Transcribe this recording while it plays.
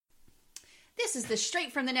This is the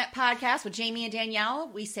Straight from the Net podcast with Jamie and Danielle.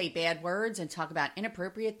 We say bad words and talk about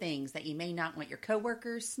inappropriate things that you may not want your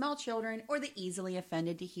coworkers, small children, or the easily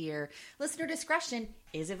offended to hear. Listener discretion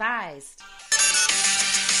is advised.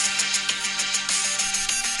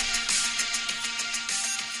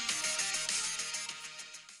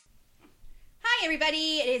 Hi,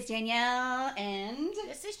 everybody. It is Danielle and...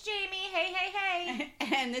 This is Jamie. Hey, hey, hey.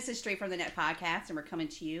 And this is Straight from the Net podcast, and we're coming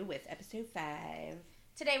to you with episode 5.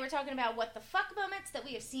 Today we're talking about what the fuck moments that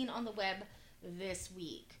we have seen on the web this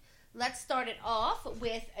week. Let's start it off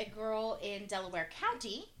with a girl in Delaware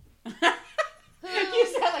County. You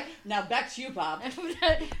sound like, now back to you, Bob.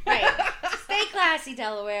 Right. Stay classy,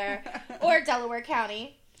 Delaware. Or Delaware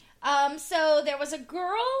County. So there was a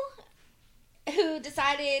girl who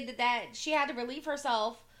decided that she had to relieve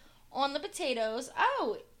herself on the potatoes.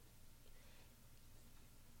 Oh.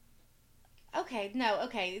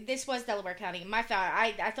 Okay. This was Delaware County. My fault.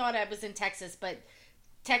 I thought I was in Texas, but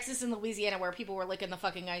Texas and Louisiana where people were licking the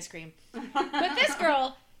fucking ice cream. But this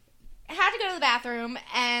girl had to go to the bathroom,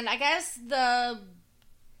 and I guess the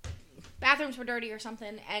bathrooms were dirty or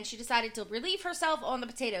something, and she decided to relieve herself on the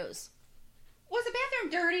potatoes. Was the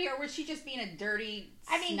bathroom dirty, or was she just being a dirty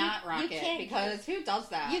snot rocket? Because who does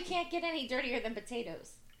that? You can't get any dirtier than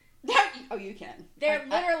potatoes. Oh, you can. They're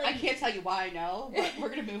literally... I can't tell you why I know, but we're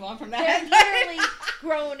going to move on from that. They're literally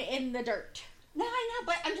grown in the dirt. No, I know,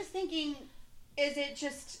 but I'm just thinking,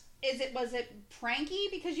 was it pranky?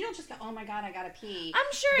 Because you don't just go, oh my God, I got to pee.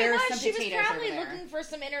 I'm sure it was. She was probably looking looking for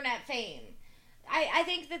some internet fame. I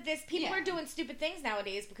think that people are doing stupid things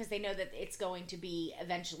nowadays because they know that it's going to be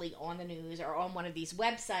eventually on the news or on one of these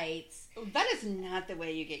websites. That is not the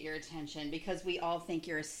way you get your attention, because we all think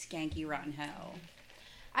you're a skanky rotten hoe.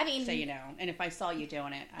 I mean, so you know, and if I saw you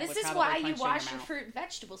doing it, I would probably punch you in your mouth. This is why you wash your fruit and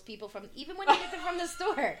vegetables, people, even when you get them from the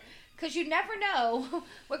store, because you never know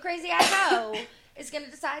what crazy ass hoe is going to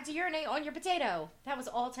decide to urinate on your potato. That was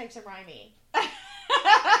all types of rhyming.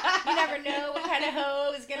 You never know what kind of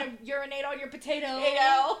hoe is going to urinate on your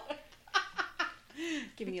potato.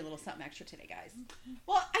 Giving you a little something extra today, guys.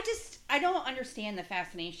 Well, I don't understand the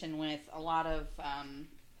fascination with a lot of,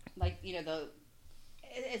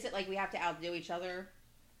 is it like we have to outdo each other?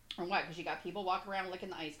 Or what? Because you got people walking around licking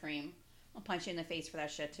the ice cream. I'll punch you in the face for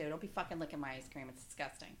that shit, too. Don't be fucking licking my ice cream. It's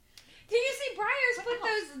disgusting. Did you see Breyers put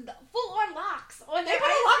those full-on locks on their ice cream? They put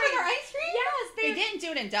a lock on their ice cream? Yes. They didn't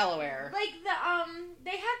do it in Delaware. Like,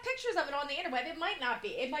 they have pictures of it on the interweb. It might not be.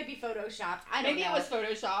 It might be Photoshopped. I don't know. Maybe it was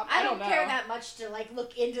Photoshopped. I don't care that much to,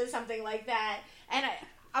 look into something like that. And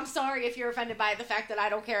I'm sorry if you're offended by the fact that I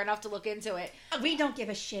don't care enough to look into it. We don't give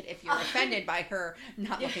a shit if you're offended by her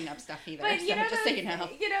not looking up stuff either. But you know, just so you know.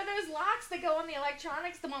 You know those locks that go on the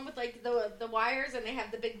electronics, the one with the wires, and they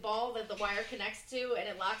have the big ball that the wire connects to, and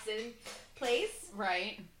it locks in place.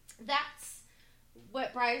 Right. That's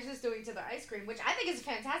what Breyers is doing to the ice cream, which I think is a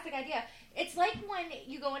fantastic idea. It's like when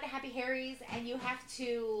you go into Happy Harry's and you have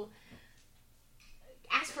to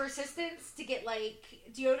ask for assistance to get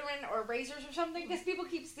deodorant or razors or something because people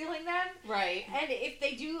keep stealing them. Right. And if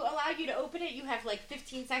they do allow you to open it, you have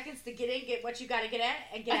 15 seconds to get in, get what you got to get at,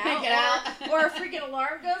 and get out. Or a freaking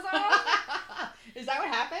alarm goes off. Is that what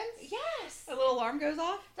happens? Yes. A little alarm goes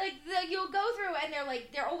off? You'll go through and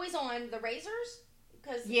they're always on the razors.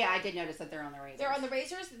 Yeah, I did notice that they're on the razors. They're on the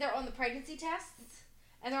razors, they're on the pregnancy tests.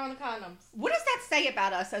 And they're on the condoms. What does that say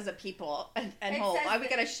about us as a people and whole? Why we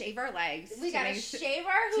gotta shave our legs? We gotta shave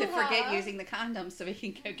our hoo-ha. To forget using the condoms so we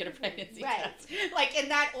can go get a pregnancy test. In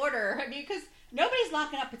that order. I mean, because nobody's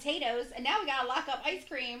locking up potatoes, and now we gotta lock up ice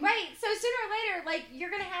cream. Right. So sooner or later,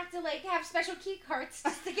 you're gonna have to have special key carts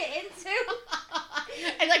just to get into.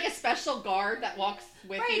 And a special guard that walks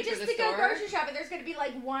with you to the store. Right, just to go grocery shopping. There's gonna be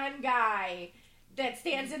one guy that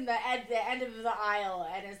stands in the end of the aisle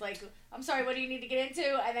and is like, I'm sorry, what do you need to get into?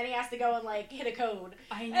 And then he has to go and hit a code.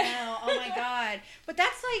 I know. Oh my God. But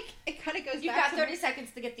that's it kind of goes You've back got 30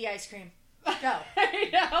 seconds to get the ice cream. Go. I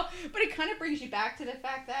know. But it kind of brings you back to the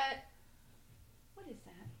fact that, what is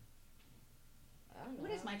that? I don't know.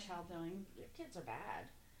 What is my child doing? Your kids are bad.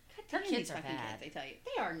 Your kids are bad. Kids, I tell you.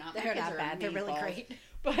 They are not. They're not bad. They're really great.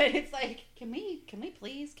 But it's can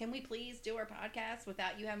we please do our podcast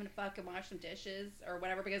without you having to fucking wash some dishes or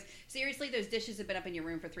whatever? Because seriously, those dishes have been up in your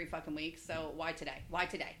room for 3 fucking weeks. So why today? Why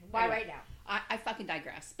anyway, right now? I fucking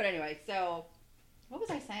digress. But anyway, so what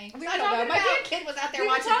was I saying? I don't know. My dear kid was out there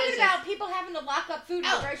watching dishes. We were talking about people having to lock up food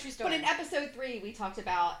in the grocery store. But in episode 3, we talked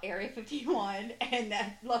about Area 51, and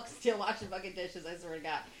that look's still washing fucking dishes, I swear to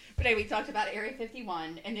God. But anyway, we talked about Area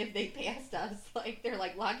 51, and if they passed us, they're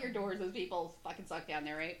lock your doors, those people fucking suck down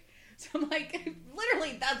there, right? So I'm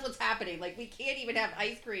literally, that's what's happening. We can't even have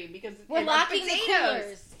ice cream because we're locking the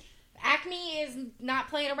coolers. Acme is not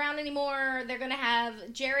playing around anymore. They're going to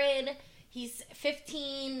have Jared. He's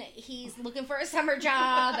 15. He's looking for a summer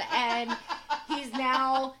job, and he's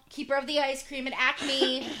now keeper of the ice cream at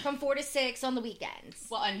Acme from 4 to 6 on the weekends.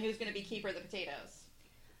 Well, and who's going to be keeper of the potatoes?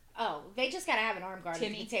 Oh, they just got to have an arm guard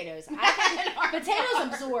Timmy. with potatoes.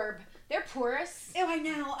 Potatoes absorb. They're porous. Oh, I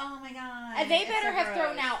know. Oh, my God. And they better have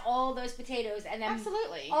thrown out all those potatoes and then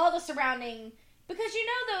Absolutely. all the surrounding... Because you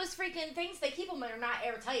know those freaking things, they keep them, they're not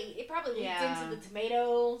airtight. It probably leaks into the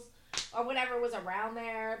tomatoes or whatever was around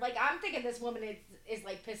there. Like, I'm thinking this woman is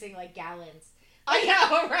like pissing like gallons. I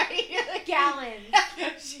know, right?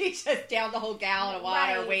 Gallons. She just downed the whole gallon of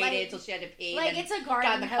water, Right, waited like- until she had to pee. Like, and it's a garden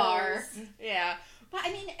got in the car. hose. Yeah. But,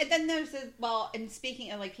 I mean, and then there's and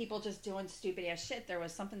speaking of, like, people just doing stupid-ass shit, there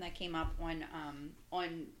was something that came up on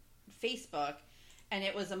Facebook, and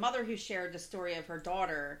it was a mother who shared the story of her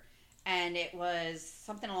daughter. And it was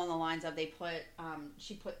something along the lines of they put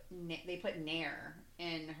Nair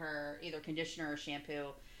in her either conditioner or shampoo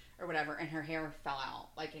or whatever, and her hair fell out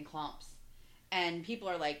like in clumps. And people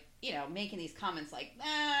are like, making these comments like,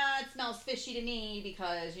 it smells fishy to me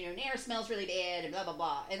because Nair smells really bad and blah blah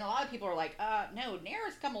blah. And a lot of people are like, no, Nair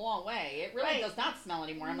has come a long way. It really does not smell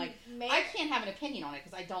anymore. I'm like, I can't have an opinion on it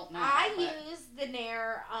because I don't know. Use the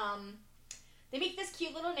Nair. They make this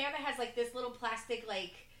cute little Nair that has like this little plastic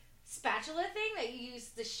like spatula thing that you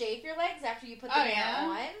use to shave your legs after you put the Nair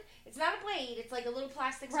on. It's not a blade. It's like a little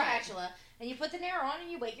plastic spatula. And you put the Nair on and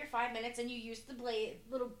you wait your 5 minutes and you use the blade,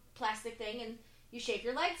 little plastic thing, and you shave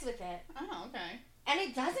your legs with it. Oh, okay. And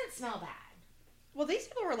it doesn't smell bad. Well, these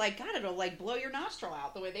people were like, God, it'll like blow your nostril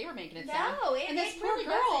out the way they were making it sound. No, and this poor really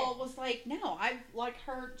girl was like, no, I've like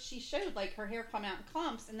her. She showed like her hair come out in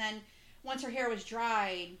clumps, and then once her hair was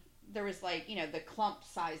dried, there was like the clump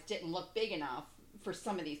size didn't look big enough for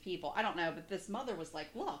some of these people. I don't know, but this mother was like,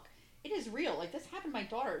 look, it is real. Like, this happened to my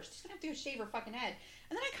daughter. She's gonna have to go shave her fucking head.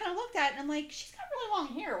 And then I kind of looked at it and I'm like, she's got really long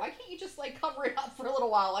hair. Why can't you just like cover it up for a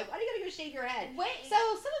little while? Like, why do you gotta go shave your head? Wait. So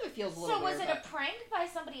some of it feels a little weird. So was it a prank by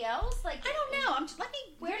somebody else? Like, I don't know. Let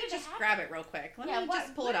me just grab it real quick. Let me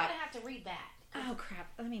just pull it up. We're gonna have to read that. Oh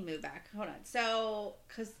crap! Let me move back. Hold on. So,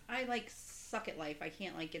 because I like suck at life, I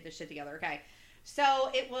can't like get this shit together. Okay. So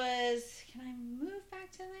it was. Can I move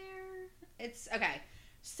back to there? It's okay.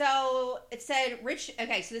 So it said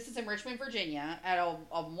okay, so this is in Richmond, Virginia, at a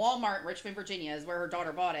Walmart in Richmond, Virginia, is where her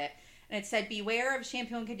daughter bought it. And it said, beware of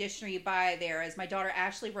shampoo and conditioner you buy there, as my daughter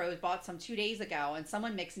Ashley Rose bought some 2 days ago, and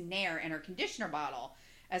someone mixed Nair in her conditioner bottle.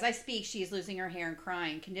 As I speak, she is losing her hair and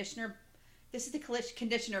crying. This is the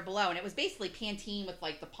conditioner below, and it was basically Pantene with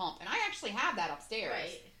like the pump. And I actually have that upstairs.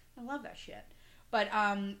 Right. I love that shit. But,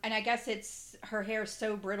 and I guess her hair is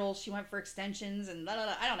so brittle, she went for extensions and blah, blah,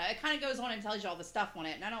 blah. I don't know. It kind of goes on and tells you all the stuff on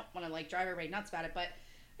it. And I don't want to, like, drive everybody nuts about it. But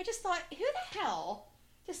I just thought, who the hell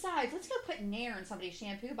decides, let's go put Nair in somebody's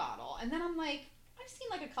shampoo bottle? And then I'm like, I've seen,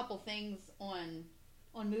 like, a couple things on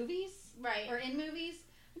movies. Right. Or in movies.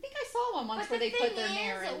 I think I saw one once where they put their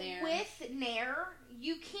Nair in there. With Nair,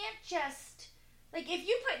 you can't just... Like, if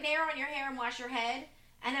you put Nair on your hair and wash your head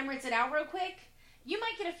and then rinse it out real quick, you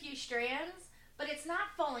might get a few strands. But it's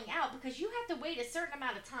not falling out because you have to wait a certain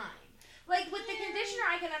amount of time. Like with the conditioner,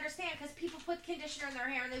 I can understand because people put conditioner in their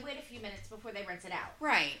hair and they wait a few minutes before they rinse it out.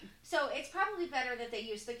 Right. So it's probably better that they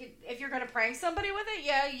use if you're going to prank somebody with it,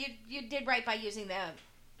 yeah, you did right by using the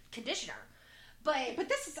conditioner. But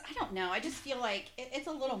this is, I don't know. I just feel like it's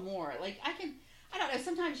a little more. Like I don't know.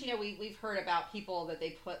 Sometimes, we've heard about people that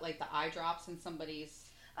they put like the eye drops in somebody's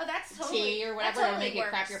that's totally tea or whatever to make you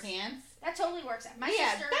crap your pants. That totally works. My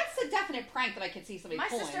sister, that's a dedefinite prank that I could see somebody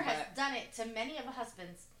pulling. My sister has done it to many of the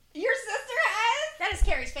husbands. Your sister has? That is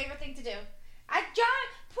Carrie's favorite thing to do.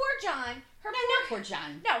 Poor John. Poor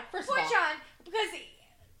John. No, poor John, because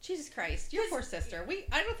Jesus Christ, your poor sister.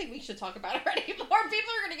 I don't think we should talk about her anymore.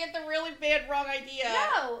 People are going to get the really bad wrong idea.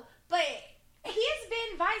 No, but he has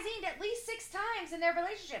been Visine at least 6 times in their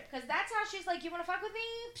relationship because that's how she's like, you want to fuck with me?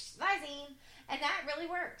 Psh, Visine. And that really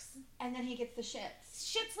works. And then he gets the shits.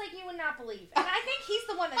 Shits like you would not believe. And I think he's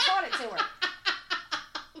the one that taught it to her.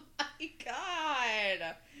 Oh my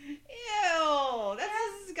God. Ew.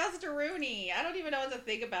 That's disgusting-rooney. I don't even know what to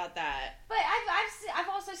think about that. But I've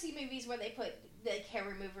also seen movies where they put the hair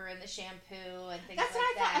remover in the shampoo and things That's like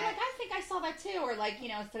what I that. thought. I think I saw that too. Or like,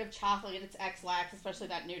 instead of chocolate, it's X-Lax, especially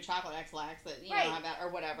that new chocolate X-Lax that, you know, have that, or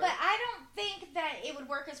whatever. But I don't think that it would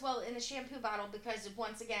work as well in the shampoo bottle because,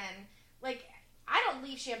 once again, like, I don't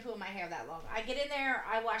leave shampoo in my hair that long. I get in there,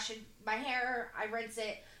 I wash my hair, I rinse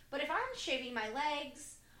it. But if I'm shaving my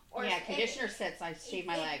legs... conditioner sits, I shave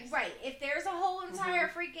my legs. Right. If there's a whole entire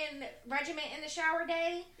freaking regiment in the shower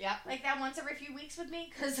day, yep. like that once every few weeks with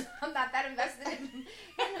me, because I'm not that invested in...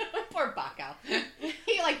 Poor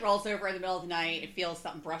rolls over in the middle of the night and feels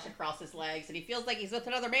something brush across his legs, and he feels like he's with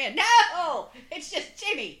another man. No, it's just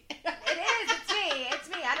Jimmy. It is. It's me. It's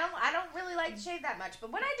me. I don't really like to shave that much,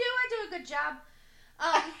 but when I do a good job.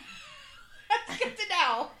 That's good to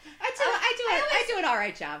know. I do an all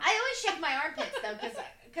right job. I always shave my armpits though,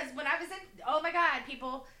 because when I was in, oh my god,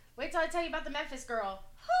 people, wait till I tell you about the Memphis girl.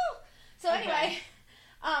 Whew. So anyway,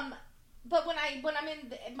 but when I'm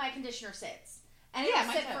in, my conditioner sits, and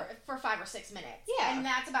it'll sit for 5 or 6 minutes. Yeah, and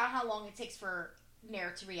that's about how long it takes for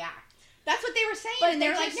Nair to react. That's what they were saying, but and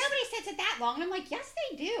they're like, nobody sits it that long, and I'm like, yes,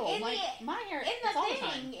 they do. Like, my hair, in it's the all thing, the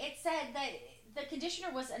time. it said that the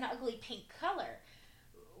conditioner was an ugly pink color.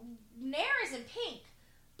 Nair isn't pink,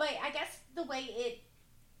 but I guess the way it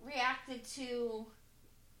reacted to.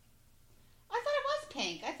 I thought it was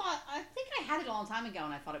pink. I think I had it a long time ago,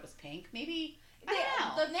 and I thought it was pink. Maybe. I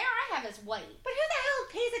don't know. The Nair I have is white. But who the hell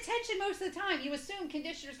pays attention most of the time? You assume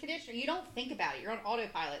conditioner. You don't think about it. You're on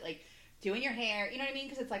autopilot, like doing your hair. You know what I mean?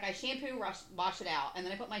 Because it's like I shampoo, wash it out, and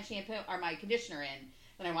then I put my shampoo or my conditioner in.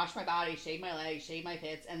 Then I wash my body, shave my legs, shave my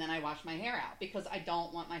pits, and then I wash my hair out because I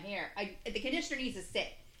don't want my hair. The conditioner needs to sit.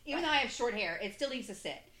 Even though I have short hair, it still needs to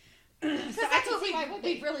sit. So that's what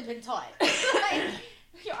we've really been taught. Like,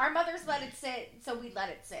 our mothers let it sit, so we let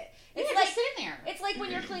it sit. It's like sit in there. It's like when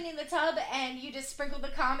you're cleaning the tub and you just sprinkle the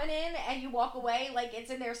Comet in and you walk away like it's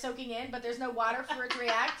in there soaking in, but there's no water for it to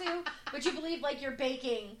react to. But you believe like you're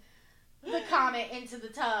baking the Comet into the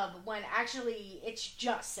tub when actually it's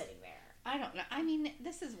just sitting there. I don't know. I mean,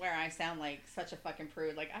 this is where I sound like such a fucking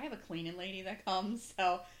prude. Like, I have a cleaning lady that comes,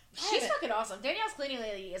 so... She's fucking awesome. Danielle's cleaning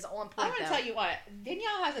lady is on point. I'm gonna tell you what.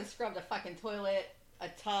 Danielle hasn't scrubbed a fucking toilet, a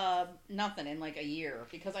tub, nothing in like a year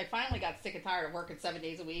because I finally got sick and tired of working 7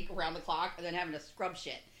 days a week around the clock and then having to scrub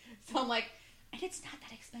shit. So I'm like, and it's not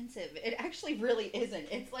that expensive. It actually really isn't.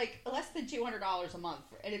 It's like less than $200 a month,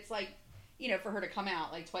 and it's like, you know, for her to come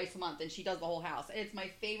out like twice a month and she does the whole house. And it's my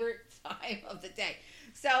favorite time of the day.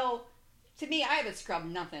 So to me, I haven't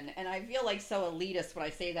scrubbed nothing, and I feel like so elitist when I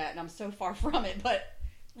say that, and I'm so far from it, but.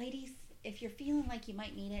 Ladies, if you're feeling like you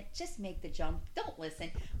might need it, just make the jump. Don't listen.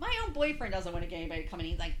 My own boyfriend doesn't want to get anybody to come in.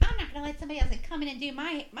 He's like, I'm not going to let somebody else come in and do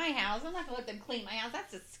my house. I'm not going to let them clean my house.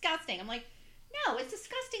 That's disgusting. I'm like, no, it's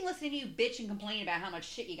disgusting listening to you bitch and complain about how much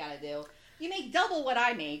shit you got to do. You make double what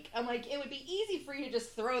I make. I'm like, it would be easy for you to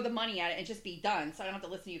just throw the money at it and just be done so I don't have to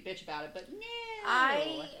listen to you bitch about it. But no.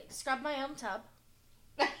 I scrub my own tub.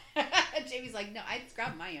 Jamie's like, no, I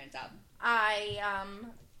scrub my own tub. I,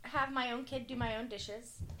 have my own kid do my own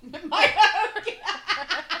dishes.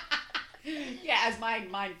 Yeah, as mine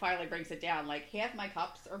finally breaks it down. Like half my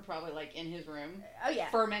cups are probably like in his room. Oh yeah,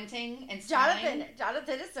 fermenting and smelling.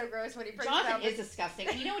 Jonathan is so gross when he brings Jonathan it out. is disgusting.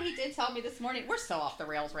 And you know what he did tell me this morning? We're so off the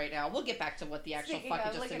rails right now. We'll get back to what the actual fuck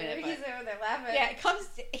in just a minute. He's over there laughing. Yeah,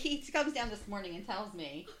 he comes down this morning and tells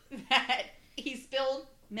me that he spilled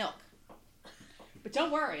milk. But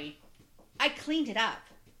don't worry, I cleaned it up.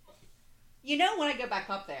 You know, when I go back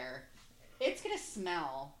up there, it's going to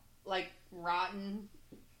smell like rotten,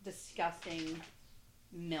 disgusting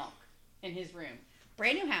milk in his room.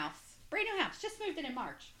 Brand new house. Just moved in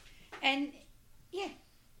March. And, yeah,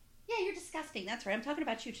 you're disgusting. That's right. I'm talking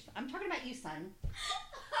about you. I'm talking about you, son.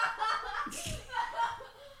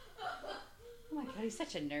 Oh, my God. He's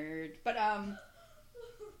such a nerd. But,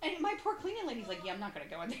 and my poor cleaning lady's like, yeah, I'm not going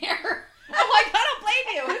to go in there. I'm like, I don't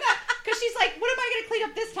blame you. Because she's like, what am I going to clean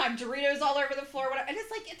up this time? Doritos all over the floor. Whatever. And it's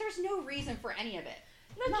like, there's no reason for any of it.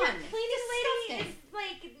 Look, your cleaning lady is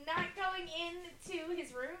like not going into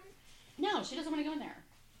his room. No, she doesn't want to go in there.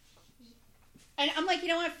 And I'm like, you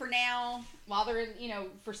know what? For now, while they're in,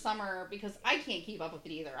 for summer, because I can't keep up with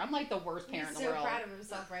it either. I'm like the worst parent in the world. He's so proud of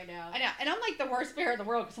himself right now. I know, and I'm like the worst parent in the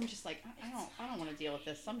world because I'm just like, I don't want to deal with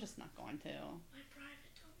this. So I'm just not going to. My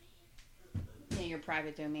private domain. Yeah, your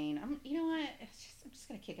private domain. You know what? I'm just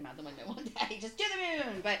gonna kick him out the window one day. Just do the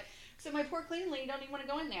moon. But so my poor cleaning lady don't even want to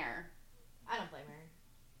go in there. I don't blame her.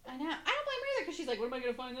 I know. I don't blame her either because she's like, what am I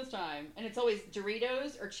going to find this time? And it's always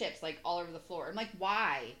Doritos or chips, like, all over the floor. I'm like,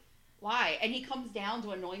 why? Why? And he comes down to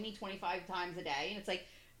annoy me 25 times a day. And it's like,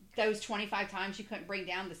 those 25 times you couldn't bring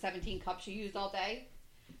down the 17 cups you used all day?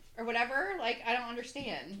 Or whatever? Like, I don't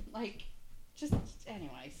understand. Like, just,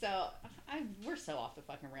 anyway. So, we're so off the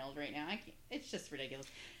fucking rails right now. It's just ridiculous.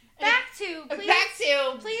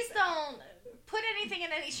 Please don't put anything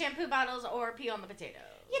in any shampoo bottles or pee on the potatoes.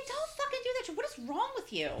 Yeah, don't fucking do that. What is wrong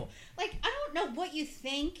with you? Like, I don't know what you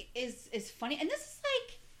think is funny. And this is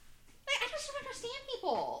like, I just don't understand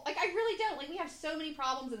people. Like, I really don't. Like, we have so many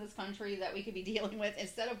problems in this country that we could be dealing with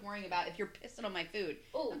instead of worrying about if you're pissing on my food.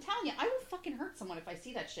 Oh, I'm telling you, I will fucking hurt someone if I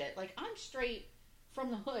see that shit. Like, I'm straight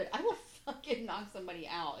from the hood. I will fucking knock somebody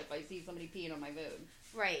out if I see somebody peeing on my food.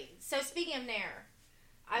 Right. So speaking of Nair,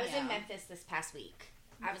 I was Yeah. in Memphis this past week.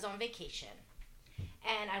 I was on vacation.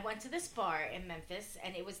 And I went to this bar in Memphis,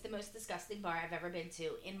 and it was the most disgusting bar I've ever been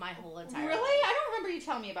to in my whole entire Really? life. I don't remember you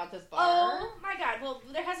telling me about this bar. Oh my god. Well,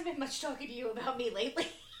 there hasn't been much talking to you about me lately.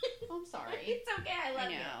 I'm sorry. It's okay. I love I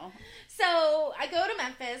you. know. So I go to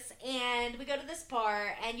Memphis, and we go to this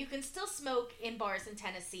bar, and you can still smoke in bars in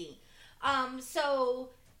Tennessee. So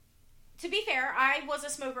to be fair, I was a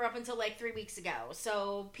smoker up until like 3 weeks ago.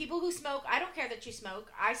 So people who smoke, I don't care that you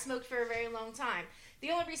smoke. I smoked for a very long time. The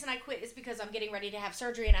only reason I quit is because I'm getting ready to have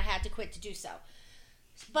surgery, and I had to quit to do so.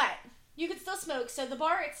 But you can still smoke. So the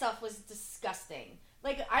bar itself was disgusting.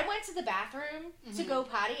 Like, I went to the bathroom to go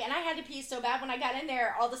potty, and I had to pee so bad. When I got in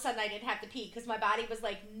there, all of a sudden I didn't have to pee because my body was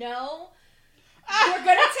like, no, we're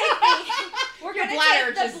going to take me. We're Your gonna bladder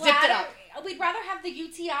take the just zipped it up. We'd rather have the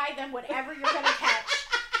UTI than whatever you're going to catch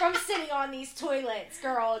from sitting on these toilets,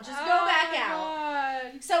 girl. Just go back out.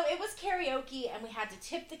 God. So it was karaoke, and we had to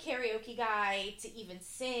tip the karaoke guy to even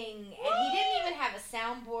sing, and he didn't even have a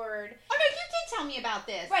soundboard. Oh, no, you did tell me about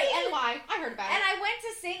this. Right, And and- why? I heard about And it. I went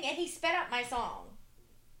to sing, and he sped up my song.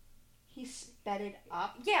 He sped it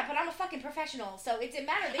up. Yeah, but I'm a fucking professional, so it didn't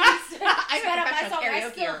matter that he I'm a sped up my professional song. I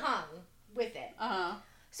still karaokeer. hung with it. Uh-huh.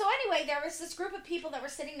 So anyway, there was this group of people that were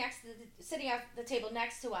sitting at the table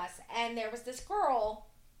next to us, and there was this girl,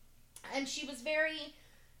 and she was very,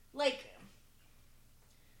 like,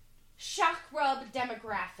 shock rub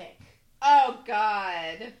demographic. Oh,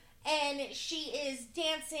 God. And she is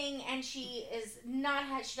dancing, and she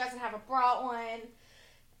doesn't have a bra on,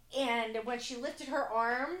 and when she lifted her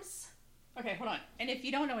arms... Okay, hold on. And if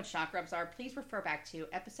you don't know what shock rubs are, please refer back to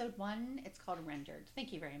episode 1. It's called Rendered.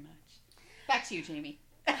 Thank you very much. Back to you, Jamie.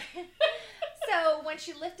 So when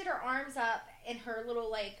she lifted her arms up in her little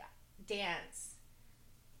like dance,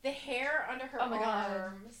 the hair under her Oh my God.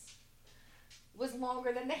 arms was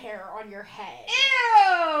longer than the hair on your head.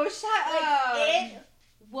 Ew! Shut Like, up! it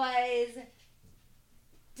was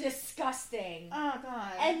disgusting. Oh,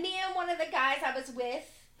 God. And me and one of the guys I was with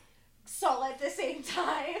saw it at the same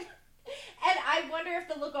time. And I wonder if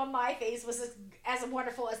the look on my face was as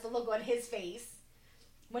wonderful as the look on his face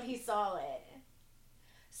when he saw it.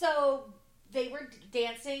 So they were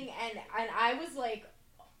dancing, and I was like,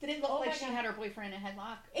 Did it look Oh like my she God. had her boyfriend in a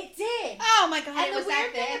headlock? it did. Oh, my God. And it the was that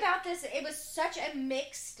weird thing thick? about this, it was such a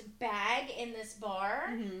mixed bag in this bar.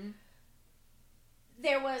 Mm-hmm.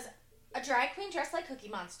 There was a drag queen dressed like Cookie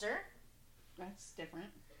Monster. That's different.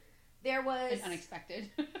 There was And unexpected.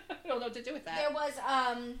 I don't know what to do with that. there was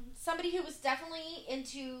somebody who was definitely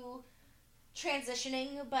into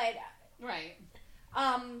transitioning, but Right.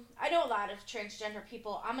 I know a lot of transgender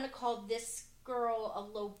people. I'm gonna call this girl a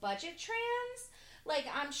low budget trans. Like,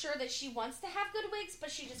 I'm sure that she wants to have good wigs, but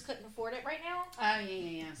she just couldn't afford it right now. Oh,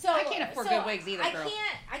 yeah. So I can't afford good wigs either, girl.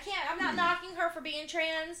 I can't. I'm not knocking her for being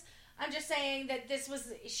trans. I'm just saying that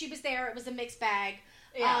she was there. It was a mixed bag.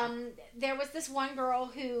 Yeah. There was this one girl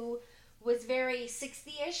who was very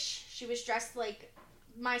 60-ish. She was dressed like,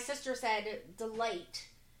 my sister said, Delight.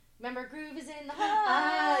 Remember, Groove is in the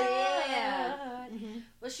heart. Oh, yeah. Mm-hmm.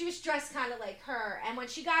 Well, she was dressed kind of like her. And when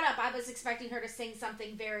she got up, I was expecting her to sing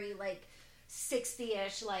something very, like,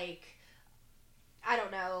 60-ish, like, I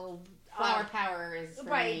don't know. Flower power is for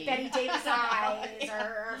Right, me. Betty Davis eyes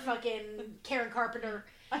or fucking Karen Carpenter.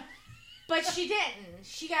 But she didn't.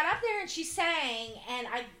 She got up there and she sang, and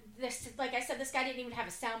like I said, this guy didn't even have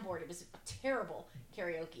a soundboard. It was a terrible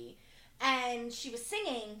karaoke. And she was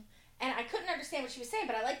singing, and I couldn't understand what she was saying,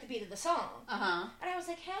 but I liked the beat of the song. Uh-huh. And I was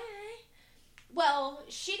like, hey. Well,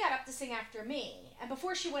 she got up to sing after me. And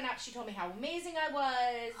before she went up, she told me how amazing I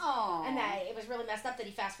was. Oh. And that it was really messed up that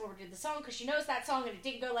he fast forwarded the song because she knows that song and it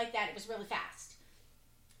didn't go like that. It was really fast.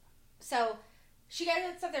 So she got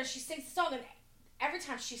up there, she sings the song, and every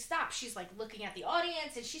time she stops, she's like looking at the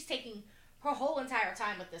audience, and she's taking her whole entire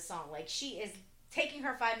time with this song. Like, she is taking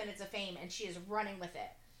her 5 minutes of fame and she is running with it.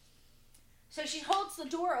 So she holds the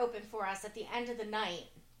door open for us at the end of the night.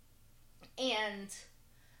 And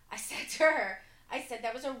I said to her,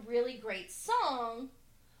 that was a really great song.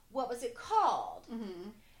 What was it called? Mm-hmm.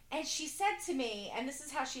 And she said to me, and this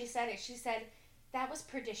is how she said it, she said, that was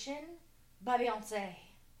Perdition by Beyonce.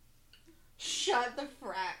 Shut the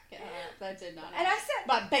frack up. That did not And I said,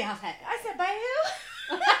 But Beyonce. I said, by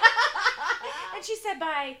who? And she said,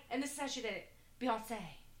 by, and this is how she did it, Beyonce.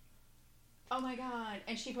 Oh my God.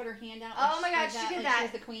 And she put her hand out. Oh my God, like she did like that. She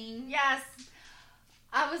was the queen. Yes.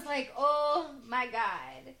 I was like, oh my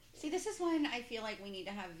God. See, this is when I feel like we need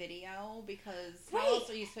to have video, because Right. how else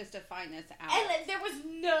are you supposed to find this out? And there was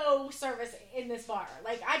no service in this bar.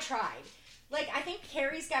 Like, I tried. Like, I think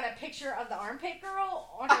Carrie's got a picture of the armpit girl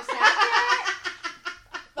on her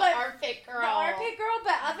Snapchat. The armpit girl. The armpit girl,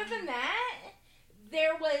 but other than that,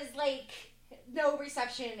 there was, like, no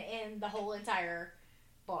reception in the whole entire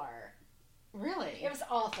bar. Really? It was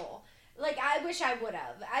awful. Like, I wish I would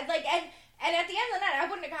have. And at the end of the night, I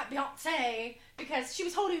wouldn't have got Beyonce because she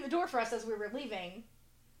was holding the door for us as we were leaving.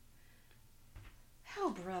 Oh,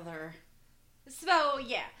 brother. So,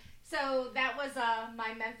 yeah. So, that was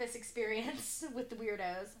my Memphis experience with the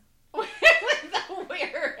weirdos. With the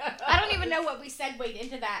weirdos. I don't even know what we segued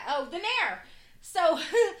into that. Oh, the Nair. So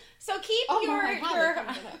keep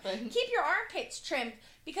keep your armpits trimmed,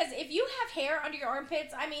 because if you have hair under your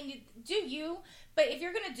armpits, I mean, do you? But if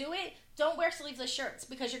you're gonna do it, don't wear sleeveless shirts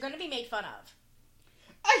because you're gonna be made fun of.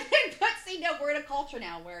 I think, but see, no, we're in a culture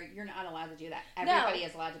now where you're not allowed to do that. Everybody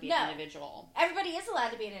is allowed to be an individual. Everybody is allowed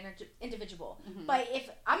to be an individual. Mm-hmm. But if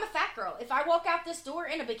I'm a fat girl, if I walk out this door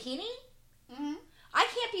in a bikini, mm-hmm. I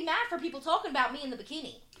can't be mad for people talking about me in the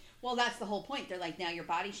bikini. Well, that's the whole point. They're like, now you're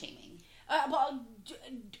body shaming. Well,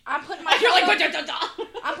 I'm putting myself. You're like,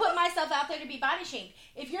 I'm putting myself out there to be body shamed.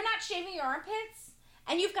 If you're not shaving your armpits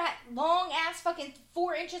and you've got long ass fucking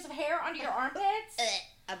 4 inches of hair under your armpits,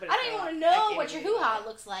 I don't even want to know what your hoo-ha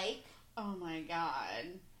looks like. Oh my god.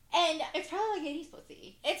 And it's probably like 80s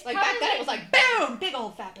pussy. It's like probably back then. It was like boom, big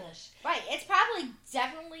old fat bush. Right. It's probably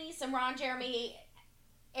definitely some Ron Jeremy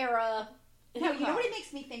era. No, you know what it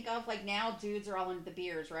makes me think of? Like, now dudes are all into the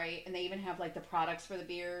beards, right? And they even have like the products for the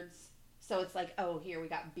beards. So it's like, oh, here we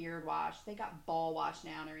got beard wash. They got ball wash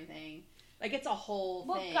now and everything. Like, it's a whole thing.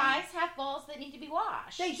 Well, guys have balls that need to be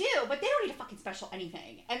washed. They do, but they don't need a fucking special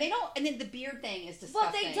anything. And they don't. And then the beard thing is disgusting.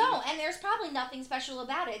 Well, they don't, and there's probably nothing special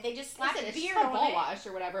about it. They just slap a beard on ball it. Wash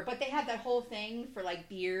or whatever. But they have that whole thing for like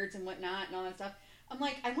beards and whatnot and all that stuff. I'm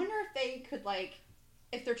like, I wonder if they could like,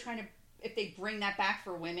 if they bring that back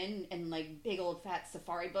for women and like big old fat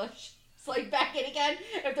safari bush. It's like back in again.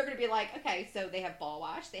 If they're going to be like, okay, so they have ball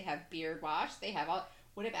wash, they have beard wash, they have all.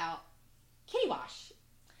 What about kitty wash?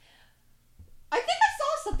 I think I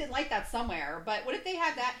saw something like that somewhere. But what if they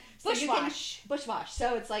have that bush wash? Bush wash.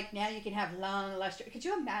 So it's like now you can have long, lustrous. Could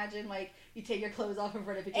you imagine like you take your clothes off in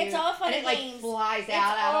front of a dude? It's all fun and and it games. Like flies it's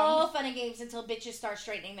out. It's all fun and games until bitches start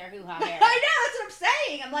straightening their hoo-ha hair. I know, that's what I'm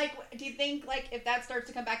saying. I'm like, do you think like if that starts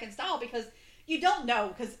to come back in style? Because you don't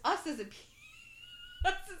know. Because us as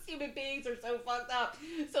human beings are so fucked up.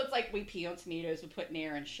 So it's like we pee on tomatoes, we put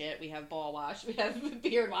Nair and shit, we have ball wash, we have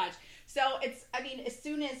beard wash. So it's, I mean, as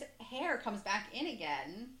soon as hair comes back in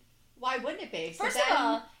again, why wouldn't it be? So First of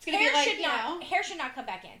all, it's gonna be like, hair should not come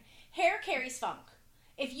back in. Hair carries funk.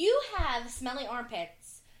 If you have smelly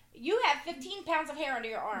armpits, you have 15 pounds of hair under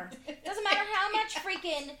your arms. Doesn't matter how much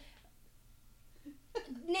freaking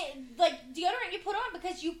like deodorant you put on,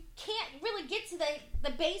 because you can't really get to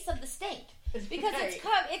the base of the stink. Because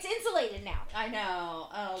it's insulated now. I know.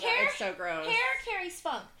 Oh, it's so gross. Hair carries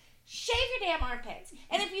funk. Shave your damn armpits.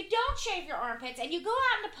 And if you don't shave your armpits and you go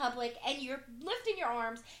out into public and you're lifting your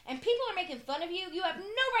arms and people are making fun of you, you have no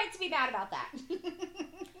right to be mad about that.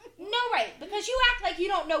 No right. Because you act like you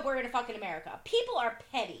don't know we're in fucking America. People are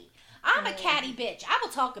petty. I'm a catty bitch. I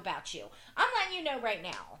will talk about you. I'm letting you know right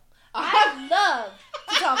now. I love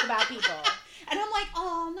to talk about people. And I'm like,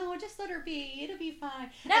 oh no, just let her be. It'll be fine.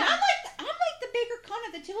 No. And I'm like the bigger cunt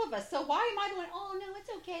of the two of us. So why am I going? Oh no, it's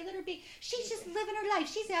okay. Let her be. She's just living her life.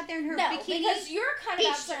 She's out there in her bikini. Because you're kind of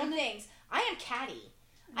about certain things. I am catty.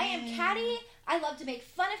 I am catty. I love to make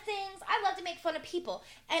fun of things. I love to make fun of people.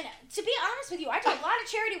 And to be honest with you, I do a lot of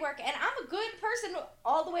charity work, and I'm a good person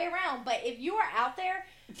all the way around. But if you are out there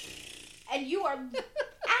and you are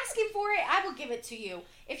asking for it, I will give it to you.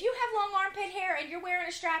 If you have long armpit hair and you're wearing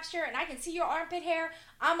a strap shirt and I can see your armpit hair,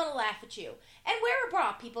 I'm going to laugh at you. And wear a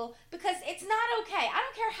bra, people, because it's not okay. I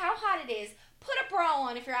don't care how hot it is. Put a bra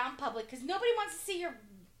on if you're out in public, because nobody wants to see your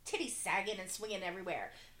titties sagging and swinging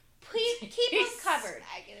everywhere. Please keep them covered.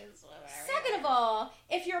 Second of all,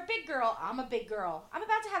 if you're a big girl, I'm a big girl. I'm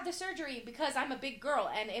about to have the surgery because I'm a big girl,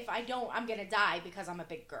 and if I don't, I'm going to die because I'm a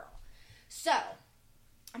big girl. So,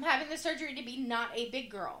 I'm having the surgery to be not a big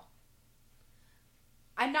girl.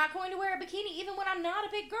 I'm not going to wear a bikini even when I'm not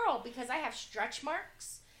a big girl, because I have stretch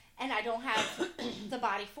marks and I don't have the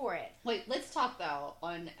body for it. Wait, let's talk though.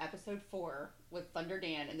 On episode 4 with Thunder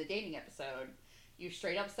Dan in the dating episode, you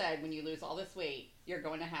straight up said when you lose all this weight, you're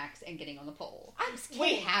going to Hacks and getting on the pole. I'm just kidding.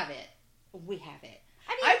 We have it.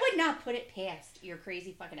 I would not put it past your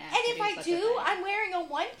crazy fucking ass. And if I do, I'm wearing a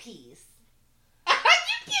one piece. You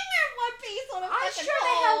can't wear one piece on a fucking I sure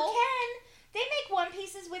the hell can. They make one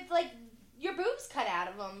pieces with like your boobs cut out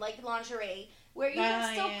of them, like lingerie, where you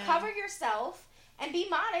can still cover yourself and be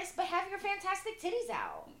modest, but have your fantastic titties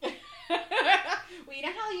out. Well, you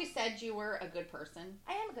know how you said you were a good person?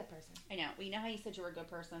 I am a good person. I know. Well, you know how you said you were a good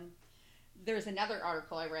person? There's another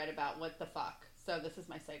article I read about what the fuck. So this is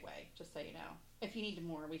my segue, just so you know. If you need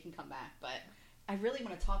more, we can come back. But I really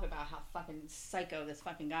want to talk about how fucking psycho this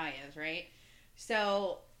fucking guy is, right?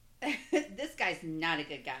 So this guy's not a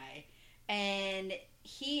good guy. And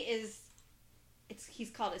he's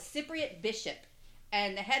called a Cypriot Bishop.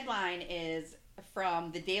 And the headline is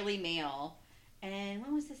from the Daily Mail. And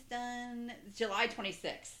when was this done? July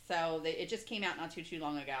 26th. So it just came out not too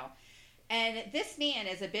long ago. And this man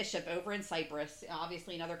is a bishop over in Cyprus,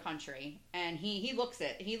 obviously another country. And he looks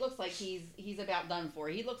it. He looks like he's about done for.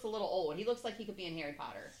 He looks a little old. He looks like he could be in Harry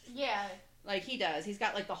Potter. Yeah. Like he does. He's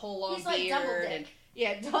got like the whole long He's like beard.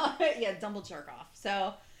 Dumbledore. Yeah, Dumble jerk off.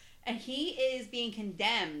 So, and he is being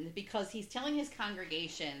condemned because he's telling his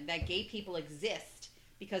congregation that gay people exist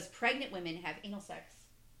because pregnant women have anal sex.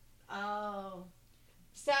 Oh.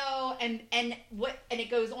 So, and it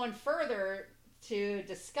goes on further to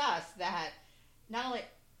discuss that not only,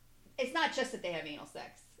 it's not just that they have anal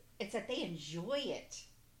sex, it's that they enjoy it.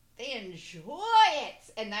 They enjoy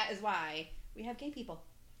it! And that is why we have gay people.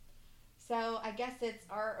 So, I guess it's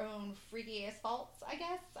our own freaky ass faults, I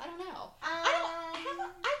guess. I don't know.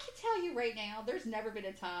 I can tell you right now, there's never been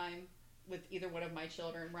a time with either one of my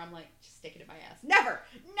children where I'm like, just stick it in my ass. Never!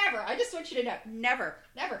 I just want you to know. Never.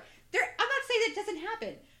 I'm not saying that doesn't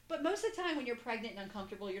happen. But most of the time when you're pregnant and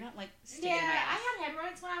uncomfortable, you're not like sticking in my ass. I had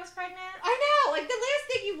hemorrhoids when I was pregnant. I know. Like the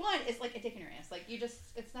last thing you want is like a dick in your ass. Like you just,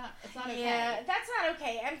 it's not okay. Yeah, that's not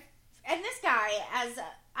okay. And this guy,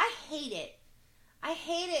 I hate it. I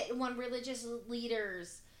hate it when religious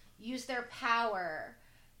leaders use their power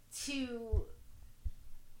to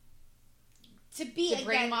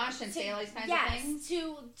brainwash and say all these kinds of things.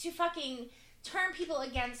 To fucking turn people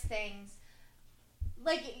against things.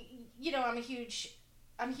 Like, you know, I'm a huge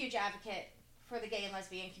advocate for the gay and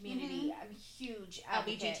lesbian community. Mm-hmm. I'm a huge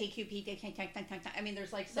advocate. LGBTQP. I mean,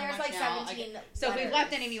 there's like so there's much like now. 17 So if we've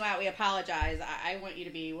left any of you out, we apologize. I want you to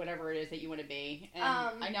be whatever it is that you want to be. And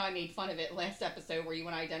I know I made fun of it last episode where you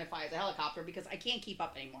want to identify as a helicopter because I can't keep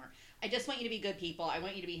up anymore. I just want you to be good people. I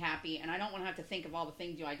want you to be happy, and I don't want to have to think of all the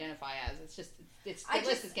things you identify as. It's just the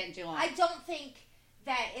list is getting too long. I don't think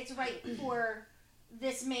that it's right for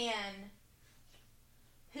this man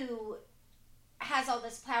who has all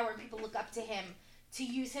this power and people look up to him to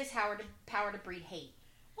use his power to breed hate.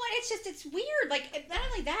 Well, it's weird. Like, not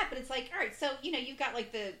only that, but it's like, all right, so, you know, you've got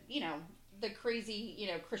like the crazy,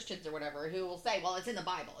 Christians or whatever who will say, well, it's in the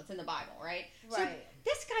Bible, right? Right. So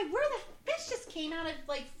this guy, this just came out of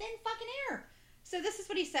like thin fucking air. So this is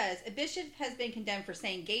what he says. A bishop has been condemned for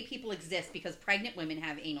saying gay people exist because pregnant women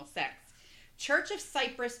have anal sex. Church of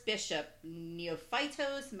Cyprus Bishop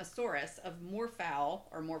Neophytos Masouras of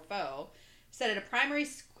Morpho said at a primary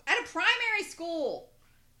school,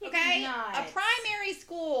 okay? A primary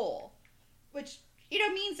school, which,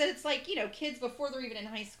 means that it's like, kids before they're even in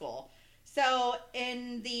high school. So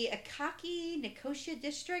in the Akaki Nicosia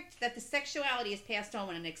district, that the sexuality is passed on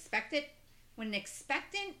when an expectant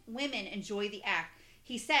women enjoy the act.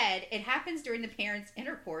 He said it happens during the parents'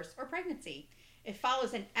 intercourse or pregnancy. It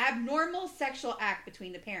follows an abnormal sexual act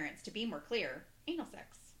between the parents. To be more clear, anal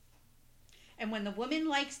sex. And when the woman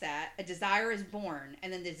likes that, a desire is born,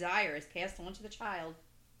 and then the desire is passed on to the child.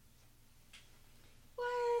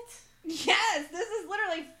 What? Yes, this is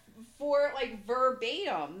literally for, like,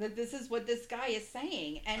 verbatim, that this is what this guy is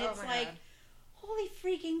saying. And it's like, holy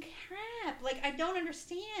freaking crap. Like, I don't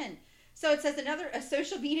understand. So it says a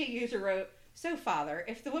social media user wrote, "So, Father,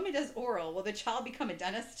 if the woman does oral, will the child become a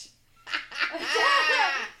dentist?"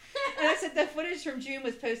 And I said the footage from June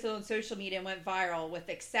was posted on social media and went viral with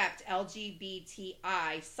Accept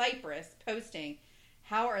LGBTI Cyprus posting,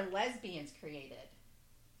 "How are lesbians created?"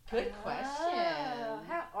 Good question.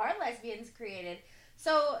 How are lesbians created?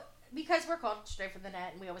 So, because we're called Straight from the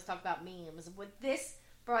Net and we always talk about memes, this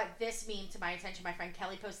brought this meme to my attention. My friend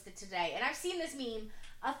Kelly posted today, and I've seen this meme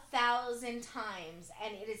 1,000 times,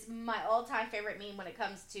 and it is my all-time favorite meme when it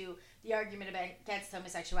comes to the argument against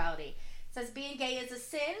homosexuality. It says, "Being gay is a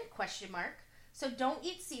sin, ? So don't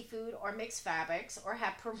eat seafood or mix fabrics or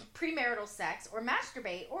have premarital sex or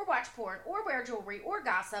masturbate or watch porn or wear jewelry or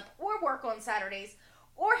gossip or work on Saturdays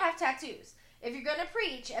or have tattoos. If you're going to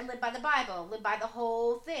preach and live by the Bible, live by the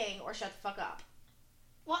whole thing or shut the fuck up."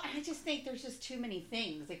 Well, I just think there's just too many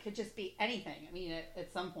things. It could just be anything. I mean,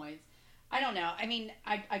 at some points. I don't know. I mean,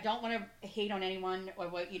 I don't want to hate on anyone or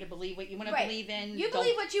want you to believe what you want to believe in. You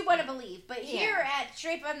believe what you want to believe. But here at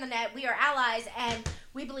Straight from the Net, we are allies, and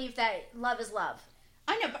we believe that love is love.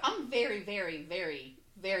 I know, but I'm very, very, very,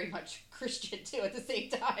 very much Christian too at the same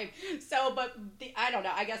time. So, but I don't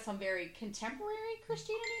know. I guess I'm very contemporary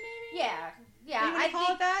Christianity, maybe. Yeah. You would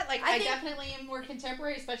call it that? Like, I think definitely am more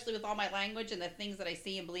contemporary, especially with all my language and the things that I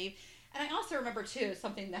see and believe. And I also remember too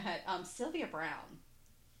something that Sylvia Brown,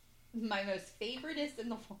 my most favoriteest in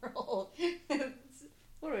the world.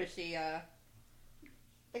 What was she?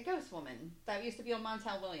 The ghost woman that used to be on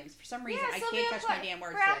Montel Williams. For some reason, I can't catch my damn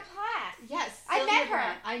words Brown today. Plath. Yes, I Sylvia met her.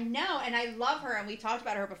 Brown. I know, and I love her, and we talked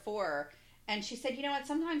about her before. And she said, you know what?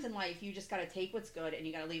 Sometimes in life, you just got to take what's good, and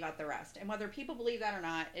you got to leave out the rest. And whether people believe that or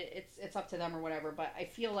not, it's up to them or whatever. But I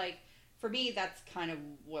feel like for me, that's kind of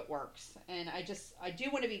what works. And I do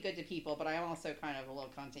want to be good to people, but I'm also kind of a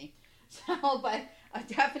little cunty. So, but I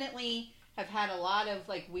definitely have had a lot of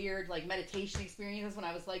like weird like meditation experiences when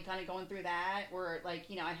I was like kind of going through that, where like,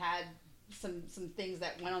 you know, I had some things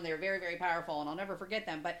that went on there very, very powerful, and I'll never forget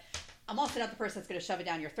them. But I'm also not the person that's going to shove it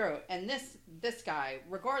down your throat. And this guy,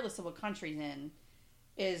 regardless of what country he's in,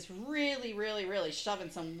 is really, really, really shoving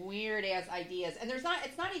some weird ass ideas. And it's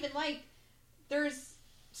not even like there's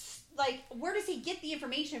like, where does he get the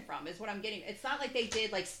information from is what I'm getting. It's not like they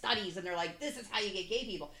did like studies and they're like, this is how you get gay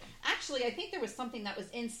people. Actually, I think there was something that was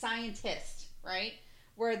in Scientist, right?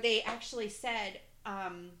 Where they actually said,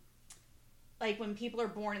 like when people are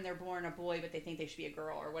born and they're born a boy, but they think they should be a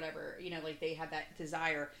girl or whatever, you know, like they have that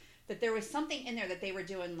desire, that there was something in there that they were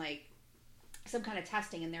doing like some kind of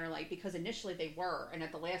testing, and they're like, because initially they were, and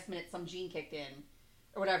at the last minute some gene kicked in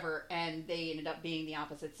or whatever, and they ended up being the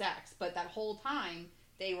opposite sex. But that whole time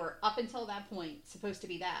they were, up until that point, supposed to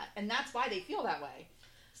be that, and that's why they feel that way.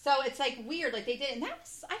 So it's like weird, like they did, and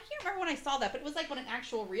that's, I can't remember when I saw that, but it was like when an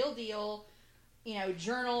actual real deal, you know,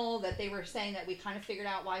 journal that they were saying that we kind of figured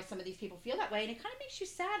out why some of these people feel that way, and it kind of makes you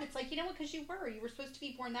sad. It's like, you know what, because you were supposed to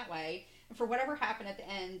be born that way, and for whatever happened at the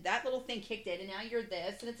end, that little thing kicked in, and now you're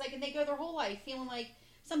this, and it's like, and they go their whole life feeling like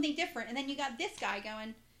something different, and then you got this guy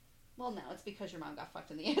going, well, no, it's because your mom got fucked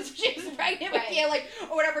in the ass when she was pregnant with you, like,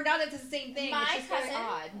 or whatever. Not that it's the same thing. It's just very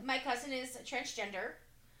odd. My cousin is transgender.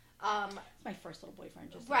 It's my first little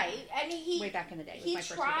boyfriend, just right, and he way back in the day. He was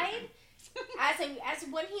my tried as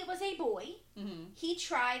when he was a boy. Mm-hmm. He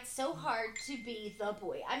tried so hard to be the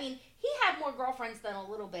boy. I mean, he had more girlfriends than a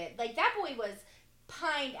little bit. Like, that boy was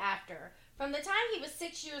pined after. From the time he was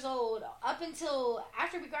 6 years old up until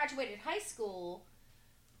after we graduated high school,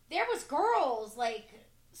 there was girls like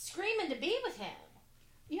screaming to be with him.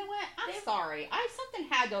 You know what? I'm sorry. Something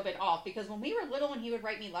had to have been off, because when we were little and he would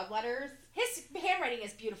write me love letters, his handwriting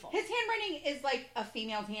is beautiful. His handwriting is like a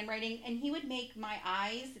female's handwriting, and he would make my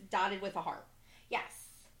eyes dotted with a heart. Yes.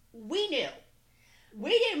 We knew.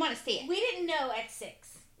 We didn't want to see it. We didn't know at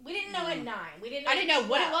 6. We didn't know at 9. We didn't know. I didn't know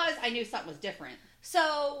what it was. I knew something was different.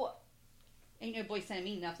 So, ain't no boy sending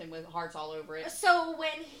me nothing with hearts all over it. So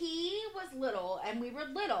when he was little and we were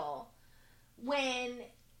little, when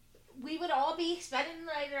we would all be spending the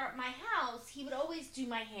night at my house, he would always do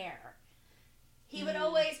my hair. He would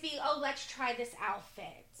always be, oh, let's try this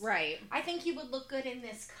outfit. Right. I think you would look good in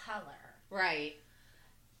this color. Right.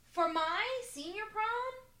 For my senior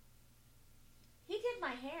prom, he did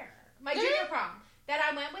my hair. My junior prom that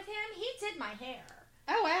I went with him, he did my hair.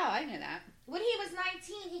 Oh, wow. I knew that. When he was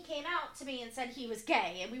 19, he came out to me and said he was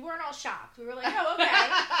gay, and we weren't all shocked. We were like, oh,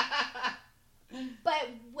 okay. But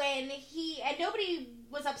when and nobody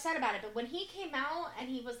was upset about it, but when he came out and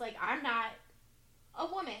he was like, I'm not a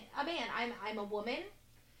woman, a man, I'm a woman,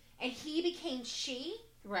 and he became she.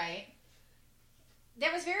 Right.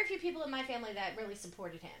 There was very few people in my family that really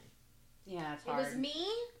supported him. Yeah, it's hard. It was me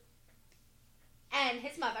and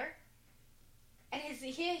his mother, and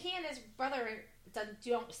he and his brother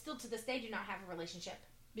still to this day do not have a relationship.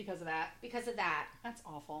 Because of that? Because of that. That's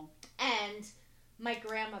awful. And my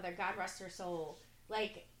grandmother, God rest her soul,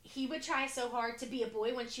 like, he would try so hard to be a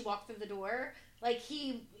boy when she walked through the door. Like,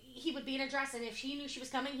 he would be in a dress, and if she knew she was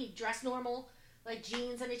coming, he'd dress normal, like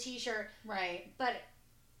jeans and a t-shirt. Right. But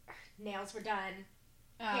nails were done.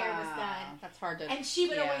 Hair was done. That's hard to... And she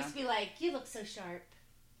would always be like, you look so sharp.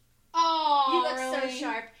 Oh, you look really? so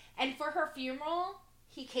sharp. And for her funeral,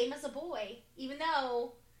 he came as a boy, even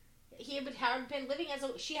though she had been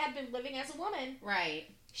living as a woman. Right.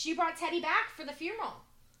 She brought Teddy back for the funeral.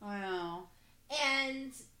 Wow.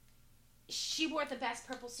 And she wore the best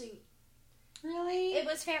purple suit. Really? It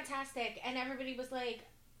was fantastic. And everybody was like,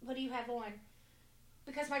 what do you have on?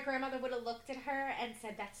 Because my grandmother would have looked at her and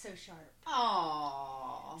said, that's so sharp.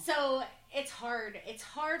 Aww. So it's hard. It's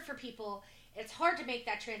hard for people. It's hard to make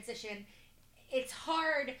that transition. It's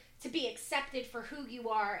hard to be accepted for who you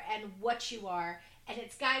are and what you are. And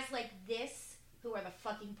it's guys like this who are the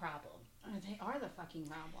fucking problem. Oh, they are the fucking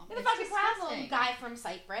problem. They're the fucking problem. Guy from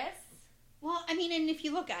Cyprus. Well, I mean, and if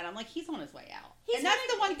you look at him, like, he's on his way out. And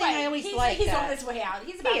that's the one thing I always like. He's on his way out.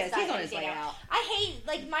 He's about to die. He's on his way out. I hate,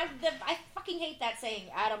 like, I fucking hate that saying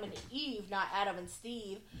Adam and Eve, not Adam and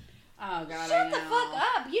Steve. Oh, God, Shut the fuck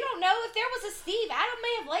up. You don't know if there was a Steve. Adam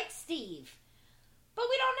may have liked Steve. But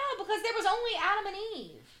we don't know because there was only Adam and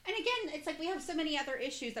Eve. And again, it's like we have so many other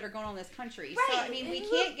issues that are going on in this country. Right. So, I mean, we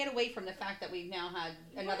can't get away from the fact that we've now had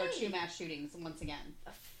another 2 mass shootings once again.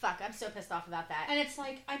 Fuck, I'm so pissed off about that. And it's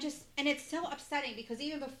like, and it's so upsetting because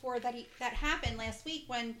even before that happened last week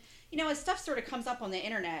when, as stuff sort of comes up on the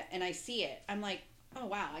internet and I see it, I'm like, oh,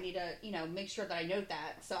 wow, I need to, make sure that I note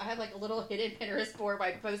that. So I have like a little hidden Pinterest board where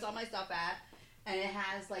I post all my stuff at. And it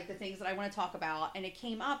has, like, the things that I want to talk about. And it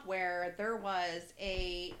came up where there was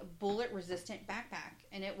a bullet-resistant backpack.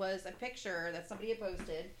 And it was a picture that somebody had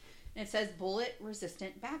posted. And it says,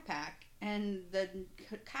 bullet-resistant backpack. And the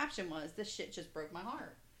caption was, this shit just broke my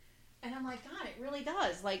heart. And I'm like, God, it really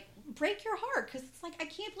does. Like, break your heart. Because it's like, I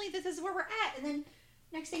can't believe this is where we're at. And then,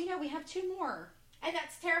 next thing you know, we have 2 more. And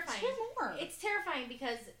that's terrifying. 2 more. It's terrifying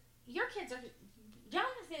because your kids are...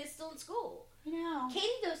 Jonathan is still in school. I Katie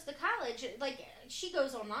goes to college. Like, she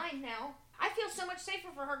goes online now. I feel so much safer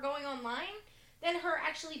for her going online than her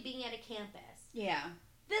actually being at a campus. Yeah.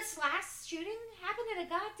 This last shooting happened at a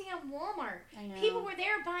goddamn Walmart. I know. People were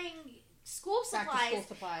there buying school supplies. Back to school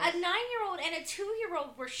supplies. A 9-year-old and a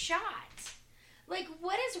 2-year-old were shot. Like,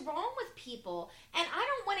 what is wrong with people? And I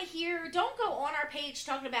don't want to hear, don't go on our page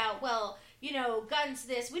talking about, well, guns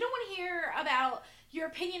this. We don't want to hear about your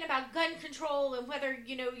opinion about gun control and whether,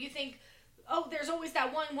 you think, oh, there's always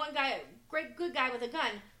that one guy, good guy with a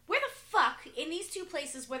gun. Where the fuck in these 2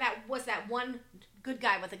 places where that was that one good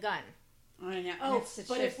guy with a gun? I know. Oh,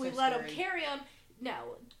 but if we let him carry him,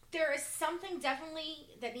 no. There is something definitely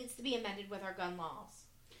that needs to be amended with our gun laws.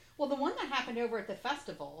 Well, the one that happened over at the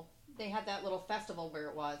festival, they had that little festival where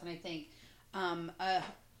it was, and I think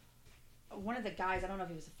one of the guys, I don't know if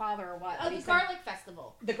he was a father or what. Oh, the Garlic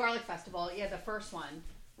Festival. The Garlic Festival, yeah, the first one.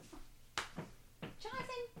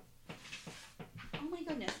 Jonathan! Oh my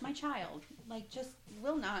goodness, my child, just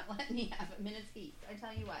will not let me have a minute's peace. I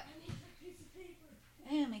tell you what. I need a piece of paper.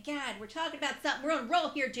 Oh my God, we're talking about something. We're on a roll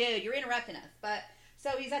here, dude. You're interrupting us. But,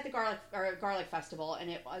 so he's at the Garlic Festival, and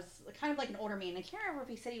it was kind of like an older man. I can't remember if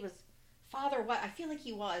he said he was father or what. I feel like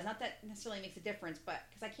he was. Not that necessarily makes a difference, but,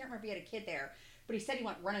 because I can't remember if he had a kid there. But he said he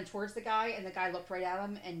went running towards the guy, and the guy looked right at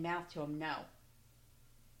him and mouthed to him, no.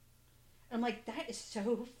 And I'm like, that is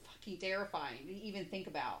so fucking terrifying to even think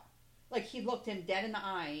about. Like, he looked him dead in the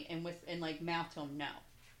eye and mouthed to him, no.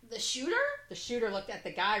 The shooter? The shooter looked at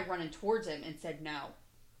the guy running towards him and said no.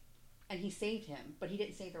 And he saved him, but he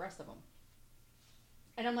didn't save the rest of them.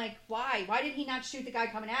 And I'm like, why? Why did he not shoot the guy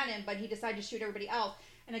coming at him, but he decided to shoot everybody else?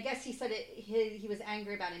 And I guess he said he was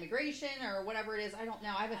angry about immigration or whatever it is. I don't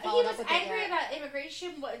know. I haven't followed up with it yet. He was angry about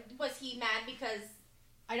immigration? Was he mad because...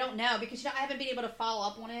 I don't know, because I haven't been able to follow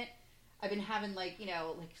up on it. I've been having,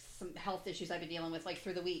 some health issues I've been dealing with,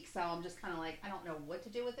 through the week. So I'm just kind of I don't know what to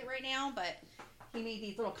do with it right now. But he made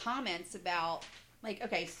these little comments about,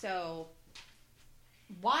 okay, so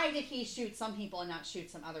why did he shoot some people and not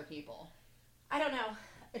shoot some other people? I don't know.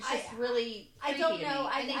 It's just really creepy. I don't know.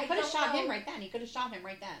 And he could have shot him right then. He could have shot him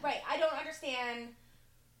right then. Right. I don't understand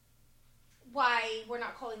why we're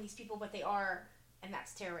not calling these people what they are, and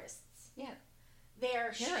that's terrorists. Yeah.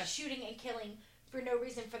 They're shooting and killing for no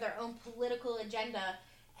reason, for their own political agenda,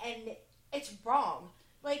 and it's wrong.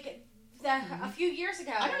 A few years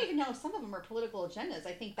ago... I don't even know if some of them are political agendas.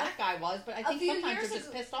 I think that guy was, but I think sometimes they're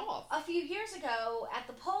just pissed off. A few years ago, at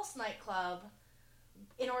the Pulse nightclub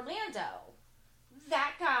in Orlando,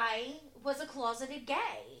 that guy was a closeted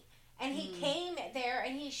gay. And he came there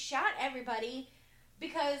and he shot everybody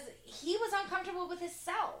because he was uncomfortable with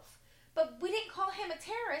himself. But we didn't call him a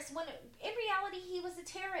terrorist when in reality he was a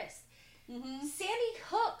terrorist. Mm-hmm. Sandy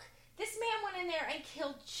Hook, this man went in there and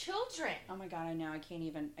killed children. Oh my God, I know. I can't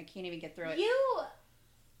even get through it.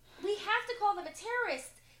 We have to call them a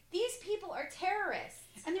terrorist. These people are terrorists.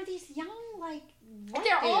 And they're these young, white they're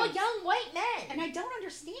dudes. all young white men. And I don't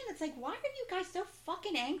understand. It's why are you guys so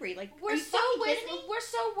fucking angry? We're so worried.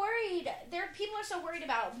 People are so worried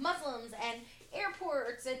about Muslims and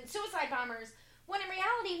airports and suicide bombers. When in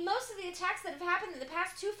reality, most of the attacks that have happened in the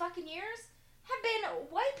past 2 fucking years have been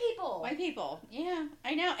white people. White people. Yeah,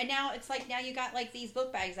 I know. And now it's now you got these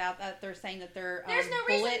book bags out that they're saying that they're There's no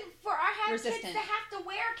reason for our kids resistant. to have to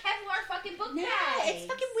wear Kevlar fucking book bags. It's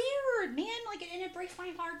fucking weird, man. And it breaks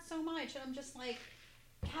my heart so much. And I'm just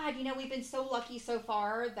God, we've been so lucky so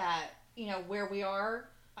far that, where we are.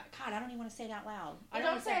 God, I don't even want to say it out loud.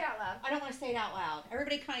 Don't say it out loud. I don't want to say it out loud.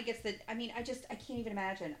 Everybody kind of gets I can't even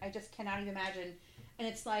imagine. I just cannot even imagine. And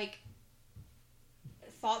it's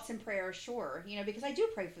thoughts and prayers, sure, because I do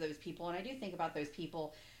pray for those people and I do think about those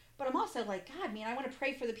people. But I'm also like, God, man, I want to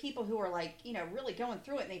pray for the people who are like, really going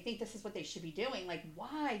through it and they think this is what they should be doing. Like,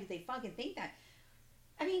 why do they fucking think that?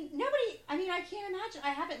 I mean, I can't imagine.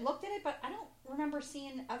 I haven't looked at it, but I don't remember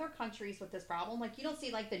seeing other countries with this problem. Like, you don't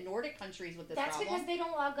see, like, the Nordic countries with this problem. That's because they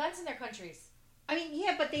don't allow guns in their countries. I mean,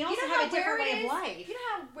 yeah, but they also have a different way of life. You know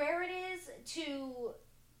how rare it is to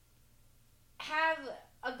have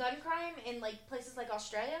a gun crime in, like, places like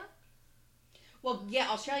Australia? Well, yeah,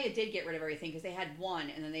 Australia did get rid of everything because they had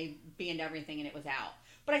one, and then they banned everything, and it was out.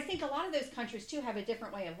 But I think a lot of those countries, too, have a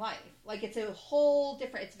different way of life. Like, it's a whole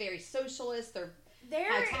different... It's very socialist.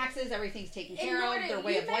 They're high taxes. Everything's taken care of. Their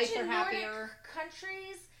way of life, they're happier. Nordic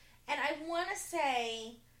countries, and I want to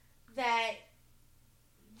say that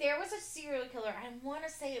there was a serial killer. I want to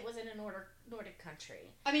say it was in a Nordic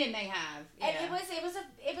country. I mean, it may have. Yeah. And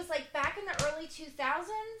it was like back in the early 2000s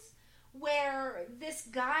where this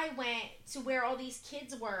guy went to where all these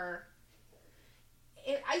kids were.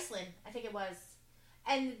 Iceland, I think it was.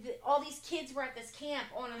 And all these kids were at this camp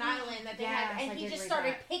on an island that they had, and he just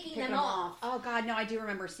started picking them off. Oh, God, no, I do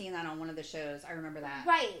remember seeing that on one of the shows. I remember that.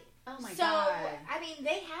 Right. Oh, my God. So, I mean,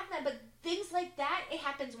 they have that, but things like that, it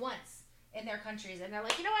happens once in their countries, and they're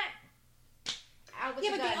like, you know what? Yeah,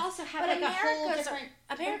 but they also have, like, a whole different...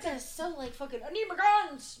 America is so, like, fucking, I need my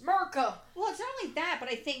guns, America. Well, it's not only that, but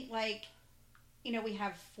I think, like, we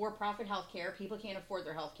have for-profit healthcare. People can't afford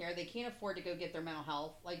their healthcare. They can't afford to go get their mental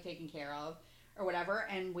health, like, taken care of. Or whatever,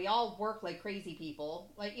 and we all work like crazy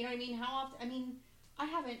people. Like, you know what I mean? How often? I mean, I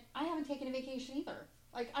haven't taken a vacation either.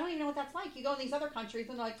 Like, I don't even know what that's like. You go in these other countries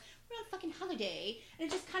and they're like, we're on a fucking holiday, and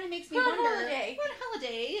it just kind of makes me wonder. We're on a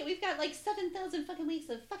holiday. We've got like 7,000 fucking weeks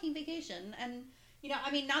of fucking vacation, and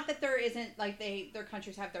I mean, not that there isn't like their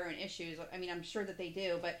countries have their own issues. I mean, I'm sure that they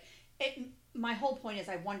do, but my whole point is,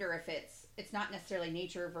 I wonder if it's not necessarily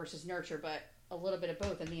nature versus nurture, but a little bit of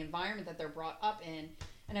both, and the environment that they're brought up in.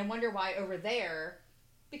 And I wonder why over there,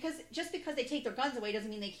 because they take their guns away doesn't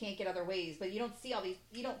mean they can't get other ways. But you don't see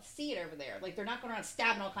you don't see it over there. Like, they're not going around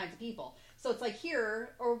stabbing all kinds of people. So it's like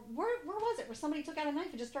here, or where was it, where somebody took out a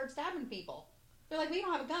knife and just started stabbing people? They're like, we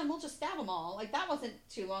don't have a gun, we'll just stab them all. Like, that wasn't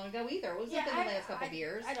too long ago either. It was within the last couple of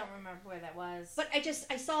years. I don't remember where that was. But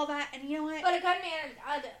I saw that, and you know what? But a gunman,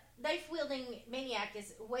 a knife-wielding maniac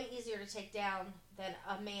is way easier to take down than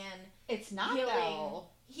a man. It's not, though.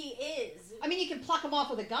 He is. I mean, you can pluck them off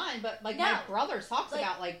with a gun, but, like, my brother talks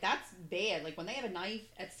about, like, that's bad. Like, when they have a knife,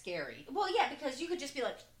 that's scary. Well, yeah, because you could just be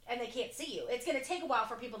like, and they can't see you. It's going to take a while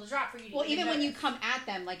for people to drop for you to Well, even when you come at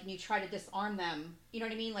them, like, and you try to disarm them, you know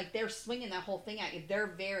what I mean? Like, they're swinging that whole thing at you.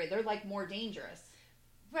 They're like, more dangerous.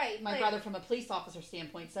 Right. My brother, from a police officer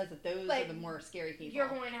standpoint, says that those are the more scary people. You're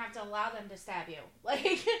going to have to allow them to stab you.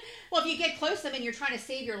 Like, well, if you get close to them and you're trying to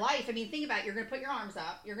save your life, I mean, think about it. You're going to put your arms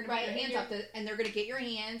up. You're going to put your hands up, and they're going to get your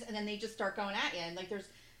hands, and then they just start going at you. And, like, there's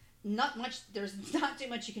not too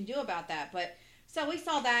much you can do about that. But, so we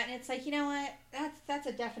saw that, and it's like, you know what? That's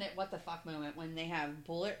a definite what the fuck moment when they have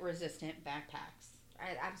bullet-resistant backpacks.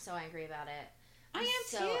 I'm so angry about it. I am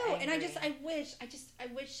too, angry. And I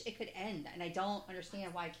wish it could end, and I don't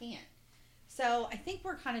understand why I can't. So I think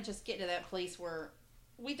we're kind of just getting to that place where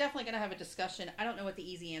we definitely got to have a discussion. I don't know what the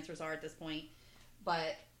easy answers are at this point,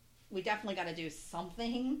 but we definitely got to do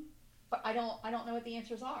something. But I don't know what the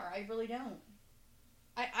answers are. I really don't.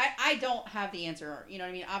 I don't have the answer. You know what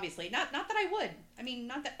I mean? Obviously, not that I would. I mean,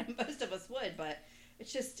 not that most of us would, but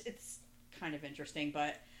it's kind of interesting,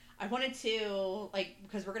 but. I wanted to, like,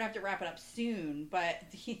 because we're going to have to wrap it up soon, but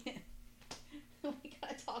we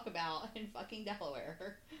got to talk about in fucking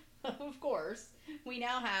Delaware, of course, we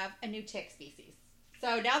now have a new tick species.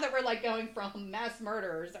 So now that we're, like, going from mass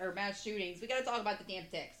murders or mass shootings, we got to talk about the damn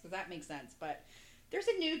ticks, because that makes sense. But there's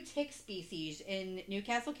a new tick species in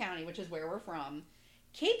Newcastle County, which is where we're from,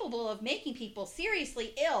 capable of making people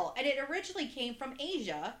seriously ill, and it originally came from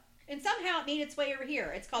Asia, and somehow it made its way over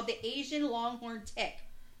here. It's called the Asian longhorn tick.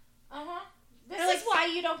 Uh-huh. This is why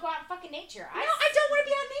you don't go out in fucking nature. I don't want to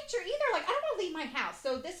be out in nature either. Like, I don't want to leave my house.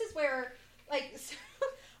 So this is where, like,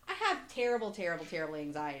 I have terrible, terrible, terrible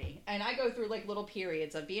anxiety. And I go through, like, little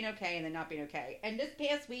periods of being okay and then not being okay. And this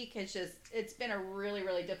past week it's been a really,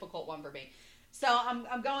 really difficult one for me. So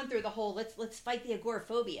I'm going through the whole, let's fight the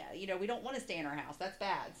agoraphobia. You know, we don't want to stay in our house. That's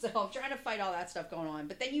bad. So I'm trying to fight all that stuff going on.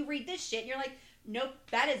 But then you read this shit and you're like, nope,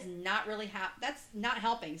 that is not really, that's not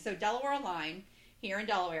helping. So Delaware Online here in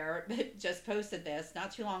Delaware just posted this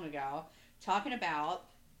not too long ago, talking about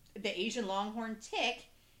the Asian longhorn tick,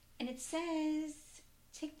 and it says,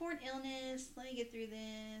 tick-borne illness, let me get through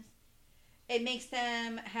this. It makes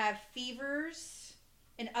them have fevers,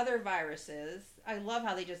 and other viruses. I love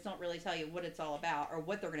how they just don't really tell you what it's all about or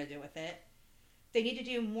what they're going to do with it. They need to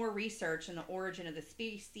do more research on the origin of the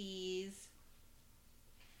species.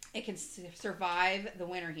 It can survive the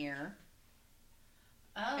winter here.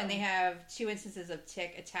 Oh. And they have 2 instances of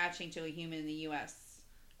tick attaching to a human in the U.S.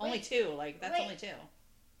 Only 2. Like, that's only 2.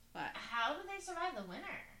 But how do they survive the winter?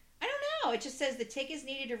 I don't know. It just says the tick is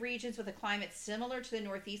native to regions with a climate similar to the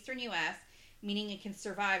northeastern U.S., meaning it can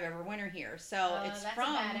survive over winter here. So it's that's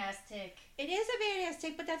from... a badass tick. It is a badass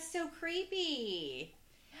tick, but that's so creepy.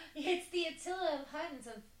 It's the Attila of Huns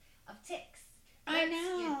of ticks. I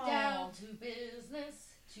know. Let's get down to business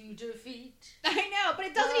to defeat. I know, but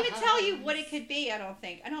it doesn't even tell you what it could be, I don't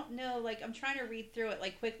think. I don't know, like, I'm trying to read through it,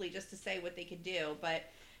 like, quickly just to say what they could do, but it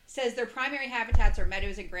says their primary habitats are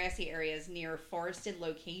meadows and grassy areas near forested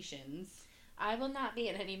locations. I will not be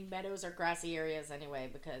in any meadows or grassy areas anyway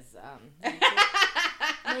because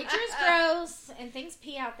nature's gross and things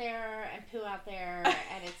pee out there and poo out there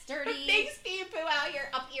and it's dirty. Things pee and poo out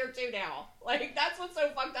here, up here too now. Like, that's what's so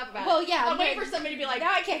fucked up about it. Well, yeah. I'm waiting for somebody to be like,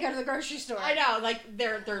 now I can't go to the grocery store. I know, like,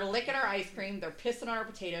 they're licking our ice cream, they're pissing on our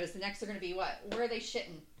potatoes. The next they're going to be what? Where are they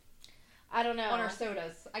shitting? I don't know. On our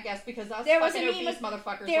sodas, I guess, because us there was fucking a meme obese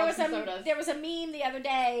motherfuckers there love was some sodas. There was a meme the other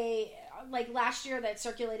day, like last year, that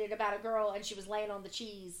circulated about a girl and she was laying on the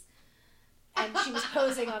cheese. And she was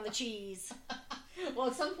posing on the cheese. Well,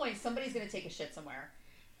 at some point, somebody's going to take a shit somewhere.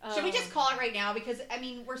 Should we just call it right now? Because, I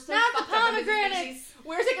mean, we're so not fucked the up in this pomegranates. species.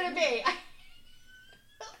 Where's it going to be?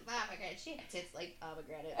 Pomegranate. She has tits like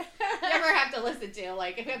pomegranate. You ever have to listen to,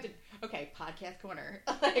 like, if you have to, okay, podcast corner.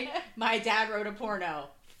 Like, my dad wrote a porno.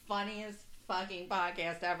 Funniest fucking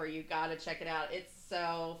podcast ever. You got to check it out. It's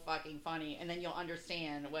so fucking funny. And then you'll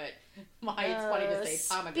understand why it's funny to say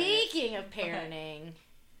pomegranate. Speaking of parenting.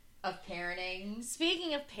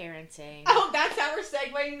 Speaking of parenting. Oh, Oh, that's how we're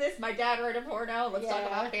segueing this? My dad wrote a porno. Let's talk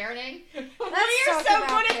about parenting. We're so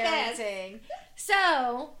good at parenting.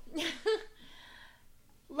 So,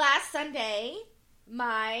 last Sunday,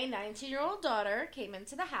 my 19-year-old daughter came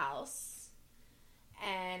into the house,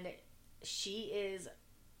 and she is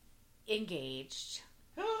engaged.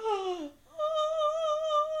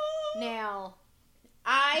 Now,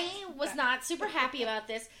 I was not super happy about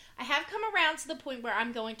this. I have come around to the point where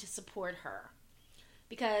I'm going to support her.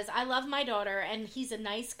 Because I love my daughter, and he's a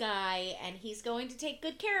nice guy, and he's going to take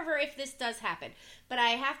good care of her if this does happen. But I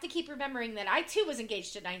have to keep remembering that I, too, was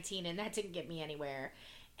engaged at 19, and that didn't get me anywhere.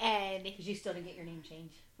 And because you still didn't get your name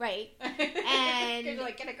changed. Right. And you're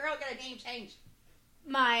like, get a girl, get a name change.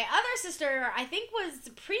 My other sister, I think, was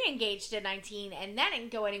pre-engaged at 19, and that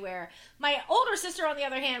didn't go anywhere. My older sister, on the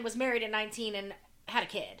other hand, was married at 19 and had a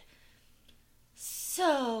kid.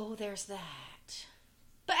 So, there's that.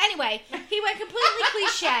 But anyway, he went completely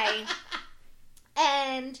cliche,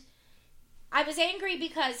 and I was angry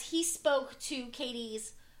because he spoke to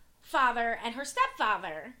Katie's father and her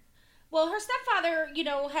stepfather. Well, her stepfather,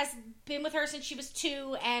 has been with her since she was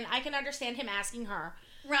 2, and I can understand him asking her.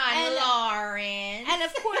 Ron Lawrence. And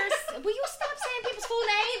of course, will you stop saying people's full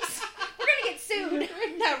names? We're going to get sued.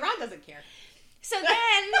 No, Ron doesn't care. So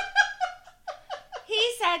then,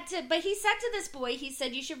 he said to this boy, he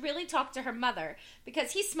said, you should really talk to her mother,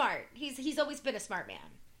 because he's smart. He's always been a smart man.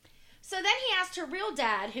 So then he asked her real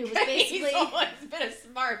dad, who was basically... He's always been a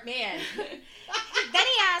smart man. Then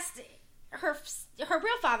he asked her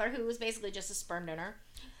real father, who was basically just a sperm donor,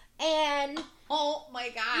 and... Oh my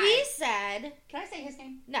God. He said... Can I say his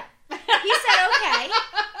name? No. He said, okay.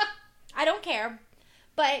 I don't care.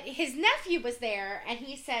 But his nephew was there, and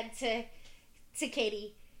he said to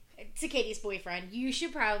Katie's boyfriend, you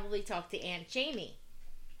should probably talk to Aunt Jamie.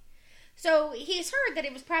 So he's heard that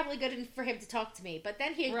it was probably good for him to talk to me, but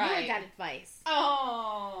then he ignored that advice.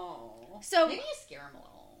 Oh. So maybe you scare him a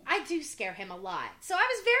little. I do scare him a lot. So I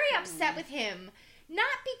was very upset with him, not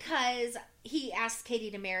because he asked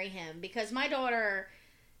Katie to marry him, because my daughter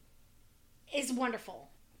is wonderful.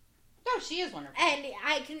 No, she is wonderful. And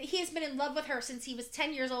he has been in love with her since he was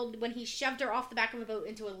 10 years old, when he shoved her off the back of a boat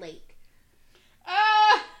into a lake.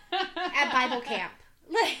 At Bible camp.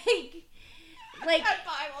 Like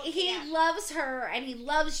he loves her, and he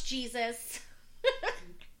loves Jesus.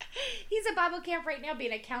 He's at Bible camp right now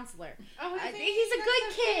being a counselor. Oh, he's a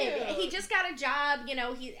good kid. He just got a job,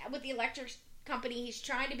 he with the electric company. He's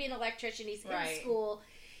trying to be an electrician. He's in school.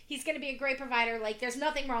 He's going to be a great provider. Like, there's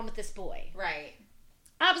nothing wrong with this boy. Right.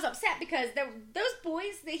 I was upset because those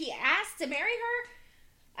boys that he asked to marry her,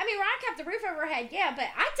 I mean, Ron kept the roof over her head, yeah, but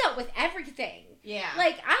I dealt with everything. Yeah.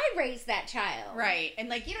 Like, I raised that child. Right. And,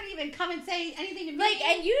 like, you don't even come and say anything to me. Like,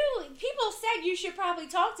 and people said you should probably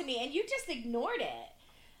talk to me, and you just ignored it.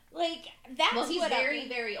 Like, that's well, he's what very,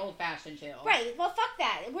 very old-fashioned, too. Right. Well, fuck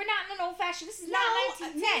that. We're not in an old-fashioned... This is not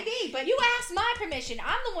 1910. Maybe, but... You asked my permission.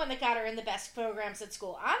 I'm the one that got her in the best programs at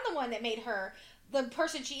school. I'm the one that made her the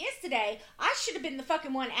person she is today. I should have been the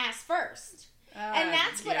fucking one asked first. And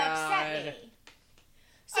that's what upset me.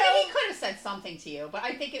 So, I mean, he could have said something to you, but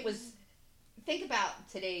I think it was... Think about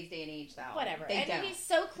today's day and age, though. Whatever. They and don't. he's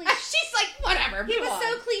so cliche. She's like, whatever. He was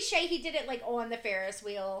so cliche, he did it, like, on the Ferris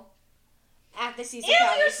wheel. At the Caesar Ew,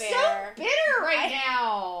 County you're Fair. so bitter right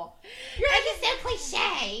now. You're like, it's so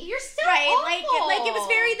cliche. You're so awful. Like it was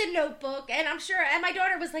very The Notebook, and I'm sure, and my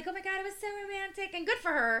daughter was like, oh my god, it was so romantic, and good for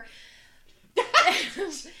her.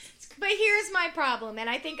 But here's my problem, and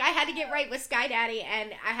I think I had to get right with Sky Daddy,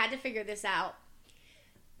 and I had to figure this out.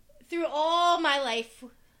 Through all my life,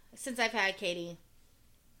 since I've had Katie,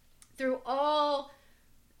 through all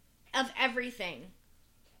of everything,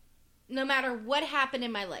 no matter what happened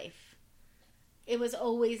in my life, it was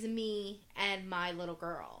always me and my little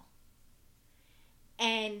girl.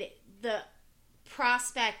 And the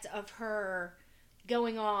prospect of her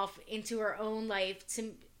going off into her own life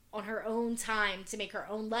on her own time to make her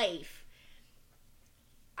own life,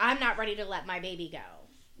 I'm not ready to let my baby go.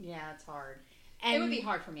 Yeah, it's hard. And, it would be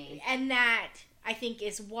hard for me. And that, I think,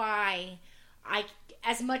 is why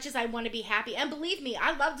as much as I want to be happy, and believe me,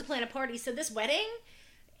 I love to plan a party, so this wedding...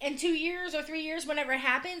 in 2 years or 3 years, whenever it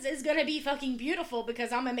happens, is going to be fucking beautiful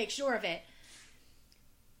because I'm going to make sure of it.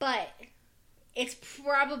 But it's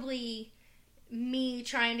probably me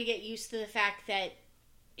trying to get used to the fact that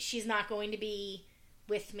she's not going to be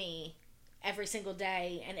with me every single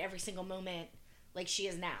day and every single moment like she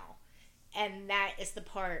is now. And that is the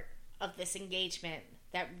part of this engagement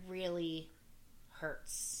that really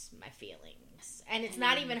hurts my feelings. And it's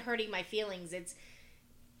not even hurting my feelings, it's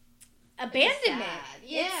abandonment.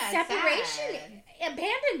 It's separation.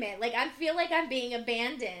 Abandonment. Like, I feel like I'm being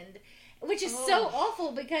abandoned, which is so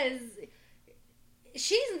awful because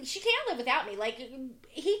she can't live without me. Like,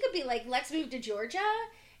 he could be like, let's move to Georgia,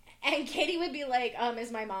 and Katie would be like,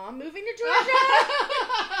 is my mom moving to Georgia?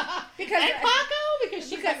 And Paco? Because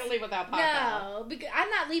she's not going to leave without Paco. No, because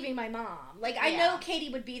I'm not leaving my mom. Like, I know Katie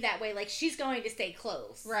would be that way. Like, she's going to stay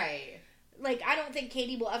close. Right. Like, I don't think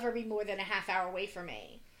Katie will ever be more than a half hour away from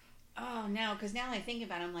me. Oh, no, because now that I think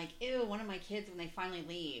about it, I'm like, ew, one of my kids, when they finally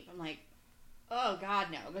leave, I'm like, oh, God,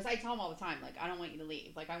 no. Because I tell them all the time, like, I don't want you to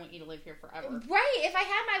leave. Like, I want you to live here forever. Right. If I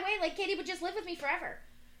had my way, like, Katie would just live with me forever.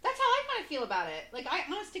 That's how I kind of feel about it. Like, I,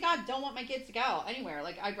 honest to God, don't want my kids to go anywhere.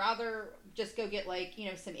 Like, I'd rather just go get, like, you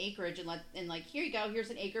know, some acreage and like, here you go. Here's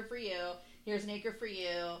an acre for you. Here's an acre for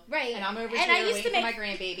you. Right. And I'm over here waiting for my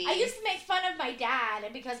grandbaby. I used to make fun of my dad,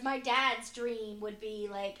 and because my dad's dream would be,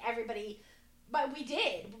 like, everybody... But we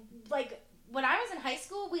did. Like, when I was in high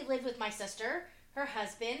school, we lived with my sister, her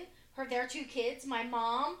husband, their 2 kids, my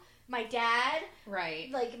mom, my dad. Right.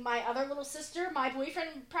 Like, my other little sister, my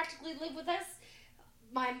boyfriend practically lived with us.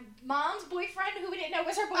 My mom's boyfriend, who we didn't know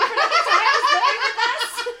was her boyfriend at the time, was living with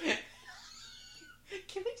us.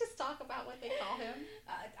 Can we just talk about what they call him?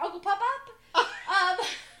 Uncle Pop-Up? They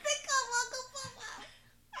call him Uncle Pop-Up.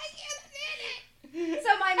 I can't stand it.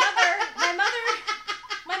 So my mother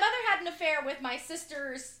had an affair with my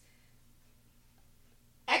sister's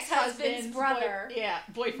ex-husband's brother.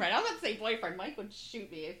 Boyfriend. I was about to say boyfriend. Mike would shoot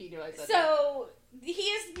me if he knew I said that. So he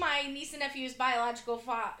is my niece and nephew's biological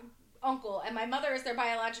uncle, and my mother is their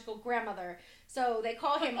biological grandmother. So they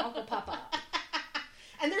call him Uncle Pop-Up.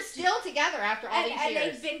 And they're still together after all these years. And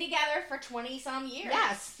they've been together for 20-some years.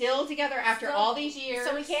 Yeah, still together after all these years.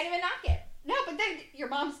 So we can't even knock it. No, but then your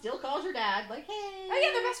mom still calls your dad, like, hey. Oh,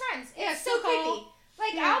 yeah, they're best friends. Yeah, it's so creepy.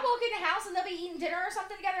 Like, yeah. I'll walk in the house and they'll be eating dinner or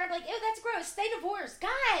something together. I'm like, ew, that's gross. Stay divorced.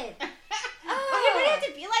 God. Why do we have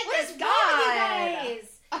to be like what this? What is wrong with you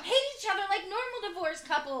guys? Hate each other like normal divorced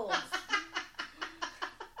couples.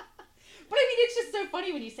 But I mean, it's just so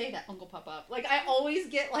funny when you say that, Uncle Pop-Up. Like, I always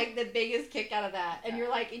get, like, the biggest kick out of that. And you're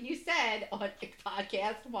like, and you said on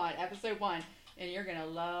podcast 1, episode 1, and you're going to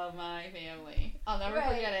love my family. I'll never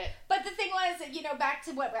forget it. But the thing was, you know, back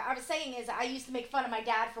to what I was saying is I used to make fun of my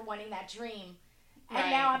dad for wanting that dream. And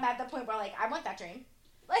now I'm at the point where, like, I want that dream.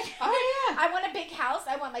 Like, I want a big house.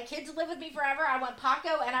 I want my kid to live with me forever. I want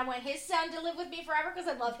Paco and I want his son to live with me forever because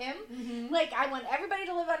I love him. Mm-hmm. Like, I want everybody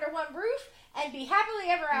to live under one roof and be happily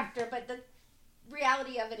ever after. But the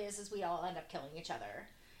reality of it is we all end up killing each other.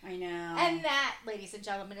 I know. And that, ladies and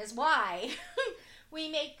gentlemen, is why we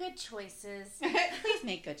make good choices. Please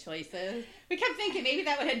make good choices. We kept thinking maybe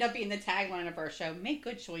that would end up being the tagline of our show, make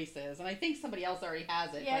good choices. And I think somebody else already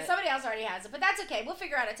has it. Yeah, somebody else already has it. But that's okay. We'll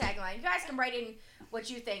figure out a tagline. You guys can write in what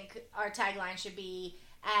you think our tagline should be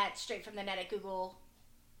at Straight From The Net at Google.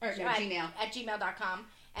 Or no, Gmail. At gmail.com.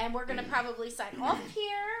 And we're going to probably sign off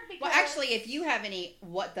here. Because... Well, actually, if you have any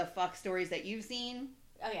what the fuck stories that you've seen,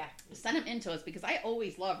 oh yeah, send them in to us, because I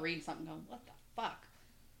always love reading something going, what the fuck?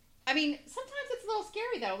 I mean, sometimes it's a little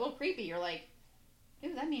scary, though, a little creepy. You're like,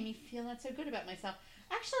 ooh, that made me feel not so good about myself.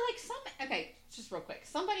 Actually, like okay, just real quick.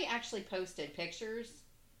 Somebody actually posted pictures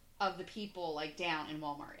of the people, like, down in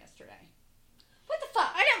Walmart yesterday. What the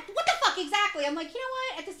fuck? What the fuck exactly? I'm like, you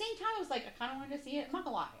know what? At the same time, I was like, I kind of wanted to see it. I'm not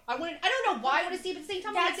gonna lie. I don't know why I want to see it, but at the same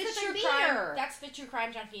time, that's like, the true crime. That's the true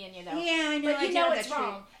crime junkie in you, though. Yeah, I know. But you know it's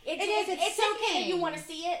wrong. It's okay. You want to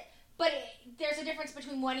see it, but there's a difference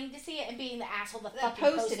between wanting to see it and being the asshole that fucking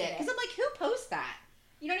posted it. Because I'm like, who posts that?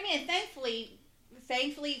 You know what I mean? And thankfully,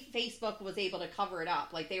 Facebook was able to cover it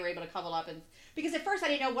up. Like, they were able to cover it up, and because at first I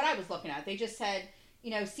didn't know what I was looking at. They just said, you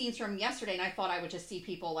know, scenes from yesterday, and I thought I would just see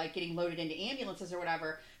people, like, getting loaded into ambulances or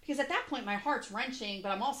whatever. Because at that point, my heart's wrenching, but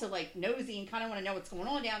I'm also, like, nosy and kind of want to know what's going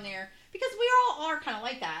on down there. Because we all are kind of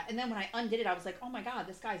like that. And then when I undid it, I was like, oh my God,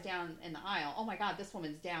 this guy's down in the aisle. Oh my God, this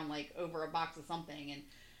woman's down, like, over a box of something. And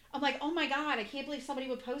I'm like, oh my God, I can't believe somebody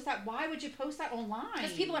would post that. Why would you post that online?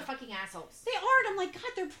 Because people are fucking assholes. They are. And I'm like,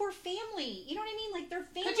 God, they're poor family. You know what I mean? Like, their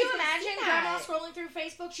family. Could you imagine Grandma scrolling through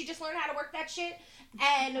Facebook? She just learned how to work that shit.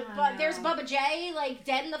 And there's Bubba J, like,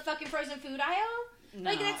 dead in the fucking frozen food aisle. No,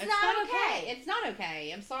 like, that's not okay. It's not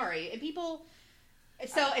okay. I'm sorry. And people...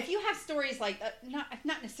 So, if you have stories like... not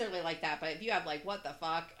necessarily like that, but if you have, like, what the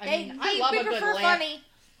fuck? I love a good laugh. Funny.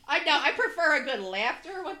 I know. I prefer a good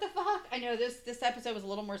laughter. What the fuck? I know this episode was a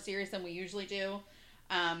little more serious than we usually do.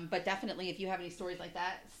 But definitely, if you have any stories like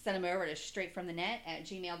that, send them over to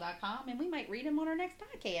straightfromthenet@gmail.com, and we might read them on our next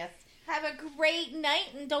podcast. Have a great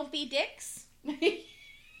night, and don't be dicks. You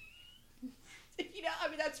know, I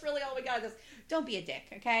mean, that's really all we got. Is don't be a dick,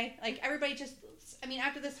 okay? Like, everybody just... I mean,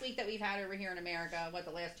 after this week that we've had over here in America,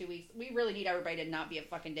 the last 2 weeks, we really need everybody to not be a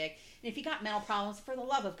fucking dick. And if you got mental problems, for the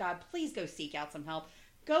love of God, please go seek out some help.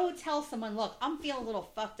 Go tell someone, look, I'm feeling a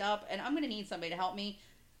little fucked up, and I'm going to need somebody to help me.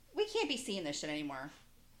 We can't be seeing this shit anymore.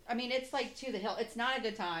 I mean, it's like to the hill. It's not a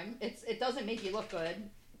good time. It doesn't make you look good.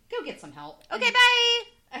 Go get some help. Okay, bye!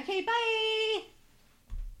 Okay, bye!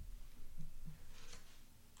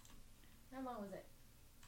 How long was it?